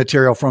the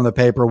material from the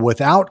paper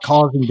without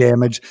causing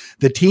damage,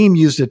 the team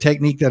used a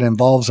technique that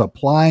involves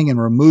applying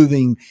and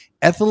removing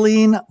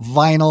ethylene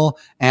vinyl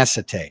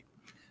acetate.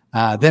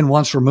 Then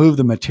once removed,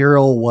 the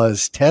material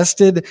was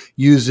tested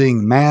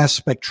using mass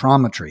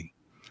spectrometry.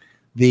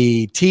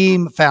 The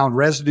team found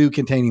residue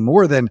containing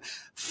more than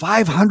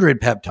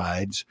 500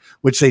 peptides,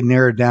 which they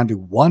narrowed down to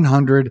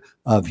 100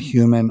 of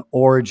human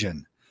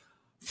origin.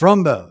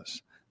 From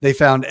those, they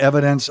found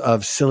evidence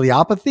of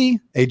ciliopathy,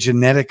 a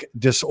genetic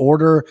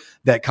disorder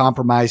that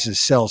compromises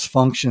cells'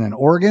 function and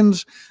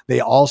organs. They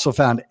also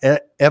found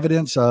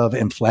evidence of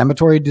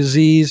inflammatory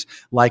disease,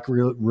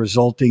 likely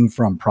resulting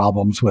from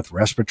problems with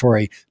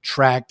respiratory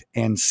tract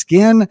and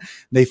skin.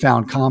 They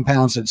found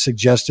compounds that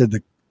suggested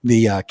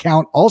the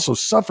count also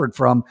suffered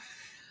from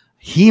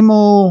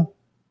hemolacria.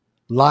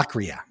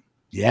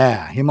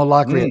 Yeah,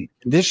 hemolacria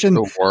condition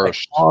that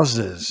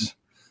causes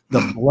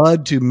the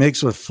blood to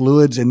mix with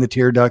fluids in the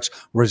tear ducts,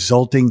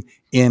 resulting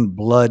in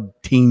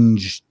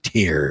blood-tinged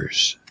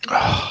tears.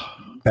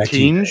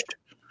 Tinged?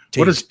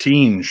 What is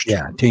tinged?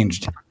 Yeah,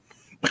 tinged.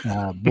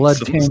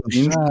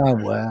 Blood-tinged.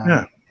 Wow.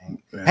 Yeah.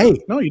 Hey,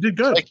 no, you did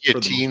good. It's like you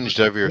tinged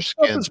of your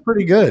skin. That's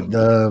pretty good.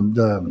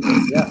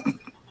 Yeah.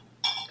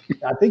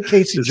 I think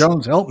Casey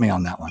Jones helped me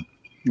on that one.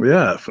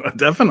 Yeah,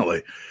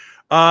 definitely.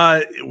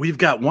 We've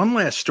got one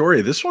last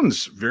story. This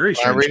one's very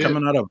strange,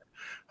 coming out of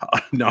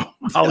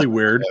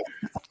Hollywood.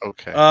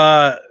 Okay.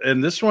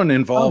 And this one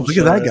involves look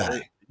at that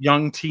guy,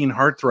 young teen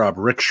heartthrob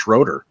Rick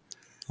Schroeder.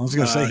 I was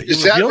going to say,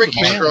 is that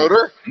Ricky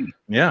Schroeder?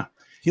 Yeah.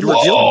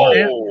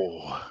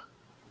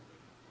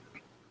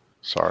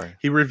 Sorry.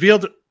 He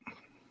revealed.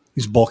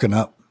 He's bulking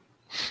up.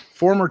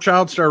 Former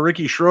child star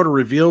Ricky Schroeder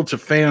revealed to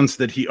fans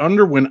that he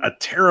underwent a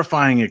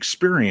terrifying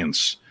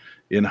experience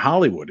in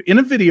Hollywood. In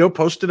a video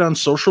posted on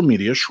social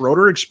media,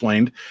 Schroeder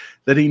explained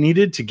that he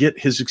needed to get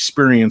his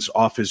experience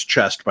off his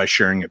chest by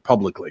sharing it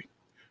publicly.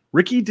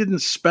 Ricky didn't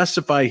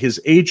specify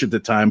his age at the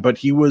time, but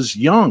he was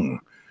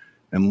young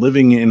and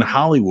living in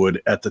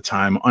Hollywood at the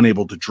time,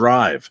 unable to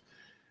drive.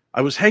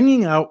 I was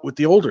hanging out with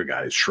the older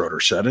guys, Schroeder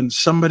said, and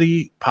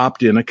somebody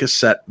popped in a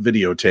cassette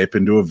videotape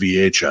into a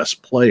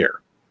VHS player.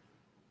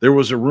 There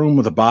was a room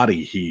with a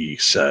body, he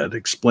said,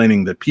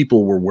 explaining that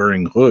people were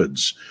wearing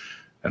hoods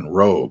and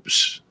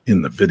robes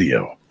in the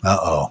video.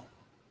 Uh-oh.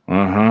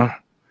 Uh-huh.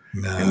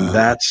 No. And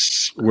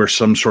that's where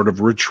some sort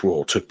of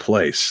ritual took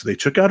place. They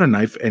took out a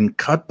knife and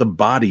cut the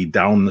body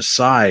down the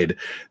side.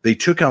 They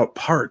took out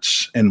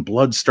parts and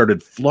blood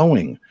started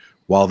flowing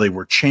while they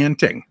were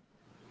chanting.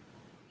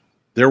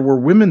 There were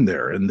women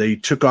there, and they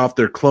took off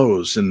their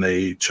clothes and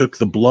they took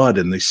the blood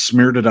and they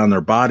smeared it on their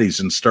bodies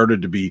and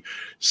started to be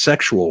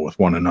sexual with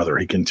one another,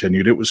 he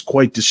continued. It was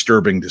quite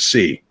disturbing to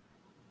see.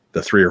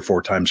 The 3 or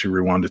 4 times he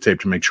rewound the tape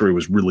to make sure he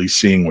was really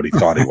seeing what he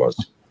thought he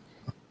was.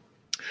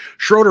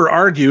 Schroeder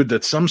argued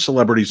that some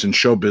celebrities in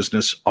show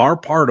business are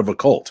part of a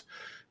cult.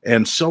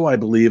 And so I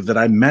believe that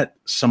I met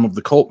some of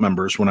the cult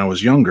members when I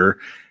was younger,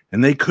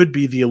 and they could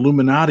be the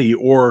Illuminati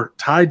or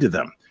tied to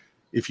them.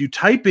 If you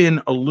type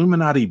in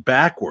Illuminati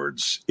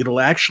backwards, it'll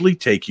actually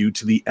take you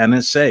to the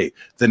NSA,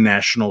 the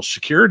National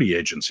Security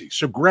Agency.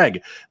 So,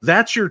 Greg,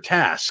 that's your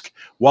task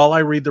while I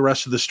read the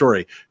rest of the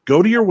story.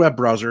 Go to your web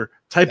browser,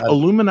 type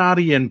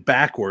Illuminati in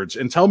backwards,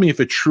 and tell me if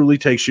it truly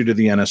takes you to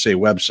the NSA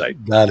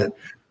website. Got it.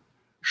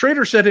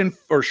 Schroeder said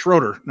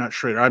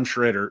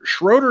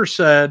Schroeder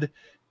said,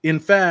 in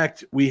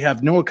fact, we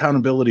have no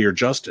accountability or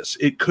justice.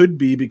 It could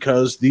be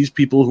because these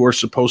people who are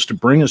supposed to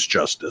bring us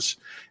justice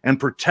and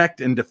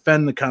protect and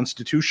defend the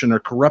Constitution are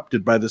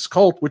corrupted by this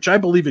cult, which I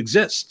believe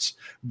exists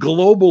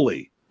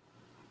globally.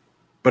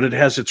 But it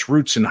has its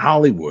roots in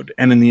Hollywood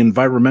and in the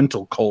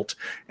environmental cult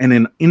and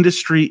in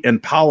industry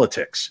and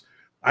politics.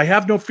 I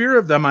have no fear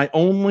of them. I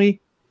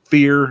only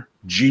fear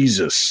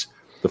Jesus,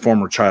 the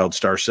former child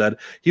star said.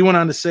 He went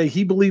on to say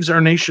he believes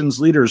our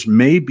nation's leaders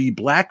may be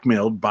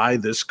blackmailed by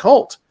this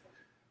cult.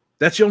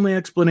 That's the only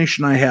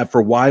explanation I have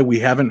for why we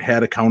haven't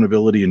had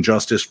accountability and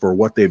justice for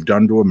what they've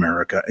done to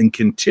America and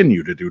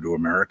continue to do to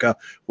America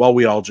while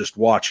we all just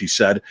watch, he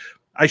said.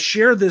 I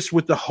share this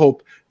with the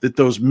hope that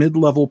those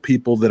mid-level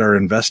people that are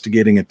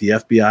investigating at the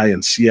FBI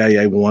and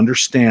CIA will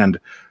understand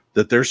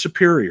that their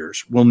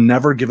superiors will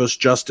never give us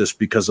justice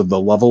because of the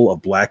level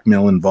of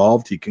blackmail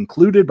involved. He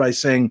concluded by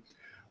saying,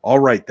 all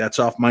right, that's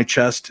off my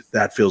chest.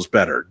 That feels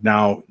better.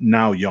 Now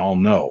y'all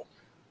know.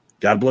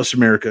 God bless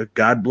America.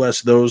 God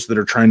bless those that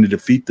are trying to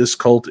defeat this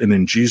cult. And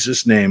in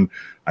Jesus' name,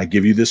 I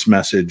give you this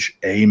message.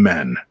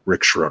 Amen.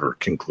 Rick Schroeder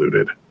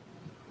concluded.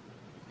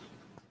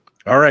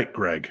 All right,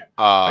 Greg.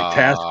 I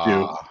tasked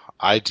you.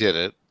 I did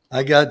it.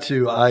 I got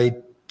to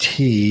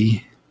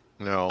IT.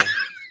 No.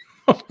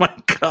 Oh, my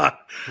God.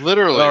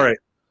 Literally. All right.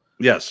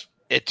 Yes.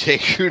 It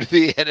takes you to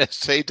the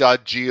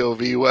NSA.gov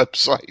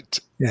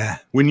website. Yeah.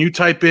 When you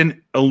type in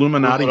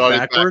Illuminati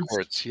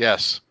backwards?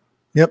 Yes.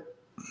 Yep.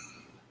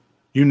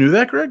 You knew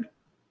that, Greg?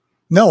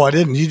 No, I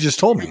didn't. You just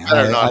told me.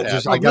 I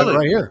got it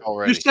right here.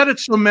 Already. You said it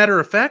so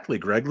matter-of-factly,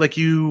 Greg, like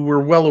you were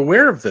well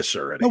aware of this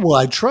already. No, well,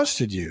 I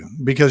trusted you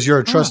because you're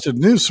a trusted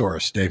news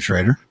source, Dave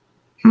Schrader.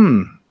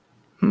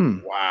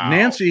 Wow.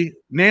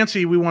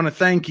 Nancy, we want to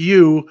thank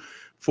you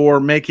for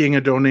making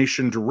a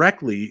donation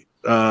directly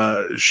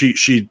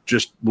she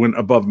just went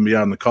above and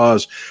beyond the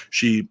cause.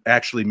 She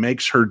actually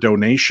makes her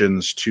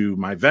donations to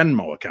my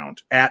Venmo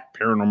account at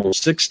Paranormal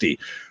 60.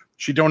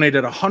 She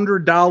donated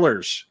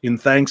 $100 in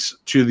thanks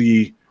to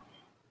the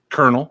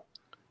Colonel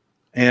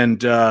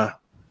and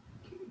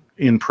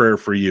in prayer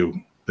for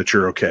you that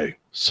you're okay.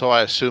 So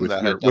I assume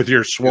with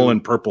your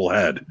swollen purple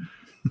head,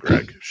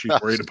 Greg. She's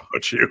worried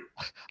about you.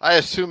 I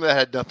assume that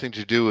had nothing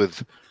to do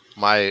with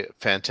my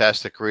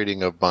fantastic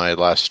reading of my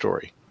last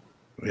story.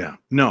 Yeah,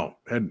 no,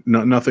 had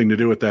nothing to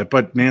do with that.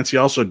 But Nancy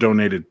also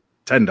donated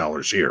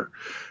 $10 here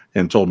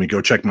and told me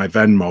go check my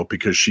Venmo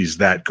because she's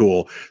that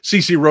cool.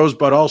 CC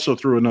Rosebud also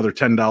threw another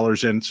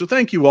 $10 in. So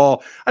thank you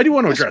all. I do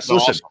want to address.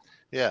 Listen, awesome.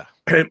 Yeah,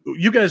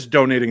 you guys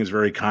donating is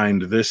very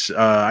kind. This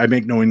I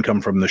make no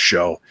income from the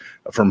show.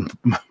 From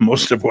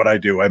most of what I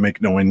do, I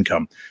make no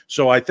income.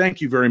 So I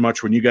thank you very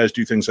much when you guys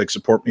do things like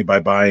support me by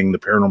buying the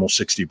Paranormal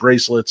 60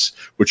 bracelets,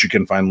 which you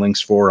can find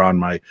links for on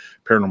my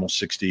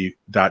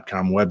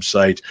paranormal60.com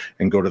website,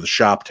 and go to the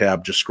shop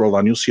tab. Just scroll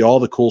down. You'll see all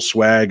the cool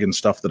swag and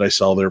stuff that I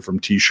sell there, from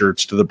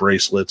t-shirts to the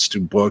bracelets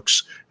to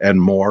books and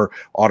more,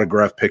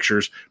 autographed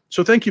pictures.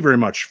 So thank you very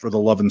much for the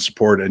love and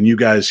support, and you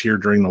guys here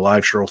during the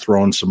live show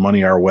throwing some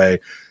money our way.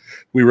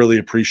 We really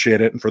appreciate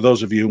it. And for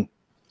those of you,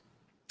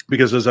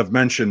 because as I've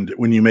mentioned,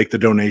 when you make the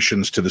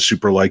donations to the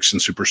super likes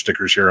and super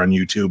stickers here on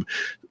YouTube,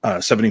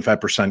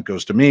 75%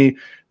 goes to me.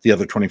 The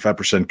other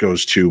 25%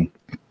 goes to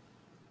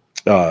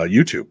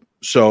YouTube.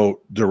 So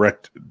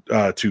direct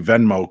to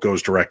Venmo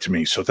goes direct to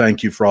me. So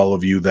thank you for all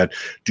of you that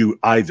do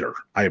either.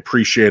 I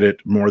appreciate it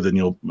more than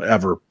you'll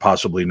ever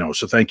possibly know.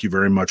 So thank you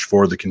very much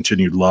for the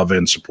continued love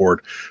and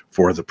support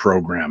for the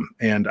program.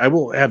 And I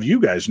will have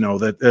you guys know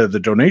that the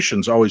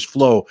donations always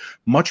flow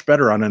much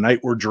better on a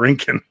night we're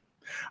drinking.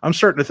 I'm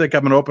starting to think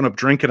I'm going to open up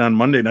drinking on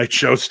Monday night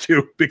shows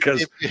too,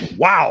 because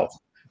wow.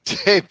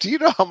 Dave, do you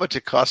know how much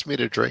it cost me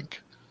to drink?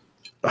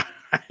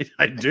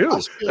 I do.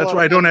 That's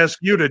why I don't ask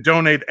you to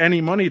donate any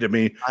money to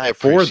me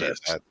for this.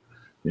 That.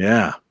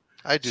 Yeah.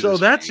 I do. So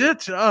that's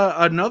it.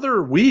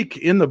 Another week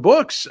in the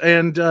books.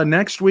 And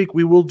next week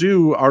we will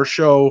do our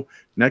show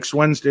next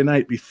Wednesday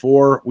night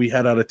before we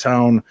head out of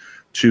town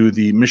to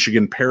the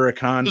Michigan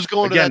Paracon. Who's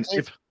going to that,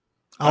 Dave?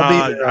 I'll be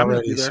there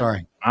already.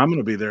 Sorry. I'm going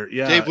to be there.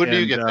 Yeah. Dave, when do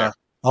you get there?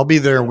 I'll be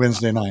there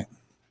Wednesday night.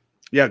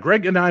 Yeah,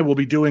 Greg and I will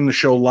be doing the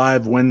show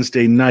live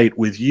Wednesday night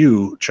with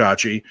you,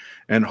 Chachi,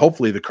 and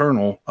hopefully the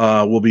Colonel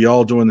will be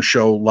all doing the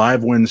show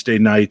live Wednesday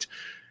night.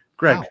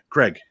 Greg, wow.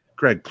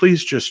 Greg,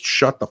 please just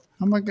shut the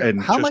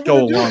and just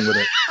go along with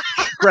it.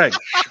 Greg,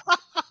 shut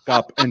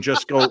up and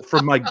just go.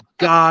 For my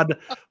God,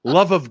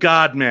 love of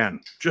God, man,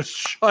 just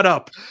shut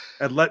up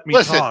and let me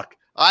talk.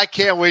 I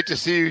can't wait to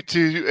see you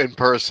two in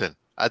person.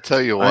 I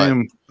tell you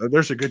what,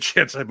 there's a good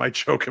chance I might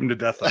choke him to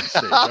death on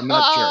stage. I'm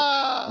not sure.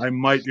 I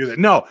might do that.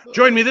 No,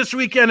 join me this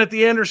weekend at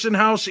the Anderson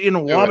House in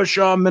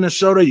Wabasha,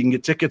 Minnesota. You can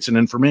get tickets and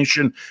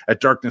information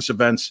at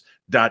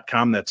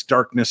darknessevents.com. That's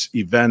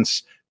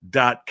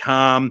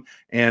darknessevents.com.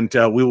 And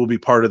we will be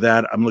part of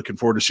that. I'm looking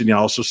forward to seeing you.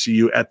 I'll also see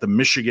you at the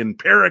Michigan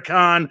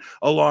Paracon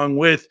along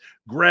with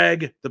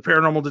Greg, the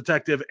paranormal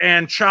detective,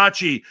 and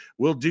Chachi.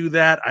 We'll do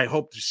that. I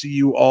hope to see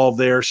you all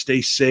there.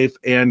 Stay safe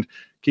and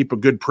keep a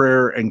good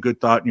prayer and good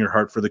thought in your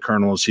heart for the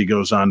Colonel as he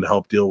goes on to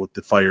help deal with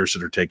the fires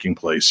that are taking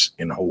place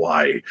in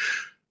Hawaii.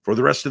 For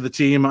the rest of the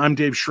team, I'm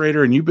Dave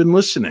Schrader, and you've been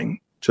listening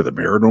to the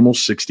Paranormal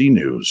 60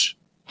 News.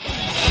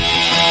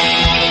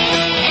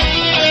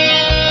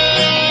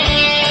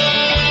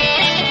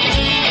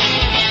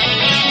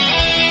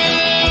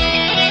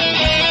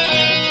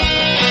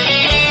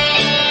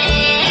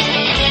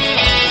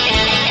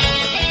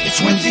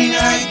 It's Wednesday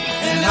night,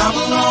 and I'm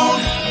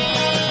alone.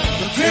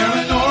 The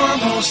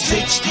Paranormal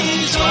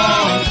 60's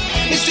on.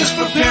 It's just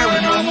for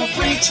paranormal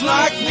freaks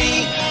like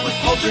me, with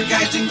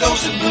poltergeist and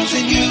ghosts and blues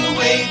and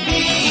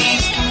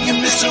UAPs. You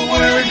miss a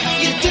word,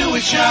 you do a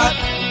shot.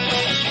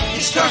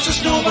 It starts to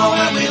snowball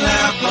and we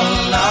laugh a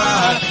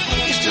lot.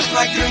 It's just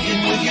like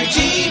drinking with your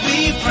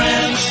TV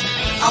friends.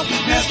 I'll be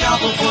passed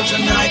out before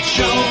tonight's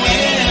show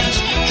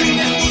ends,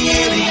 dreaming the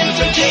aliens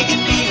are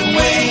taking me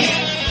away.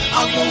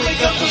 I'll go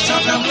wake up till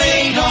sometime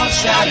late on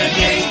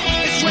Saturday.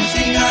 It's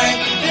Wednesday night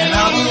and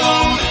I'm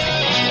alone.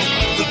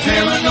 The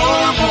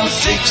Paranormal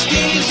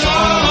 60's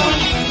on.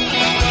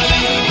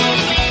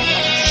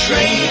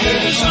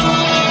 Schrader's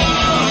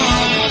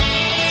on.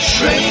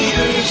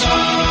 Schrader's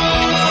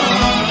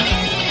on.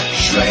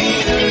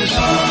 Schrader's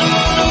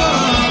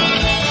on.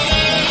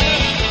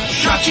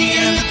 Chachi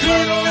and the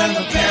Colonel and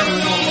the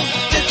Paranormal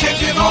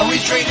detective all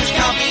read Schrader's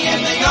copy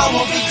and they all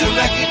will be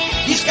directed.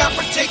 He's got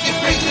protective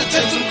bracelets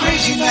and some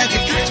crazy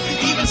magic tricks.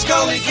 Even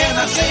Scully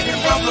cannot save him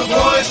from the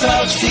voice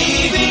of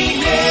Stevie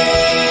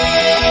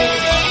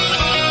Nicks.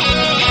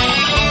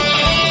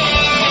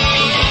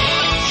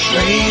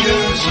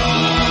 Schrader's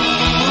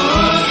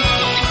on.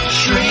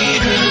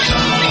 Schrader's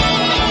on.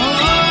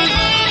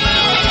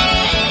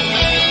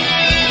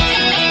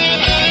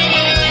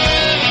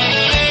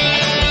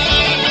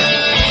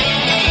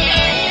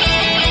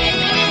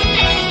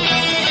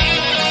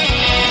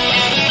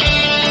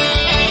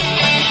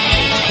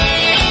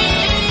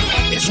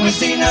 It's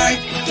Wednesday night,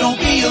 don't don't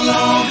be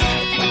alone.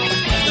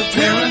 The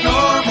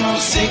paranormal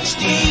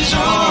 60s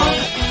on.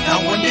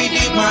 Now one day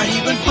Dave might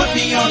even put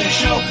me on his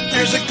show.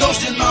 There's a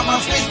ghost in my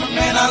mom's basement,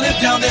 man, I live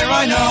down there,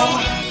 I know.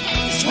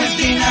 It's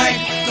Wednesday night,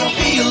 don't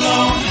be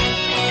alone.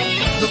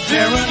 The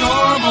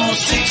paranormal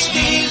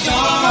 60s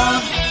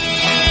on.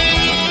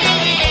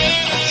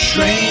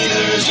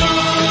 Schrader's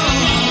on.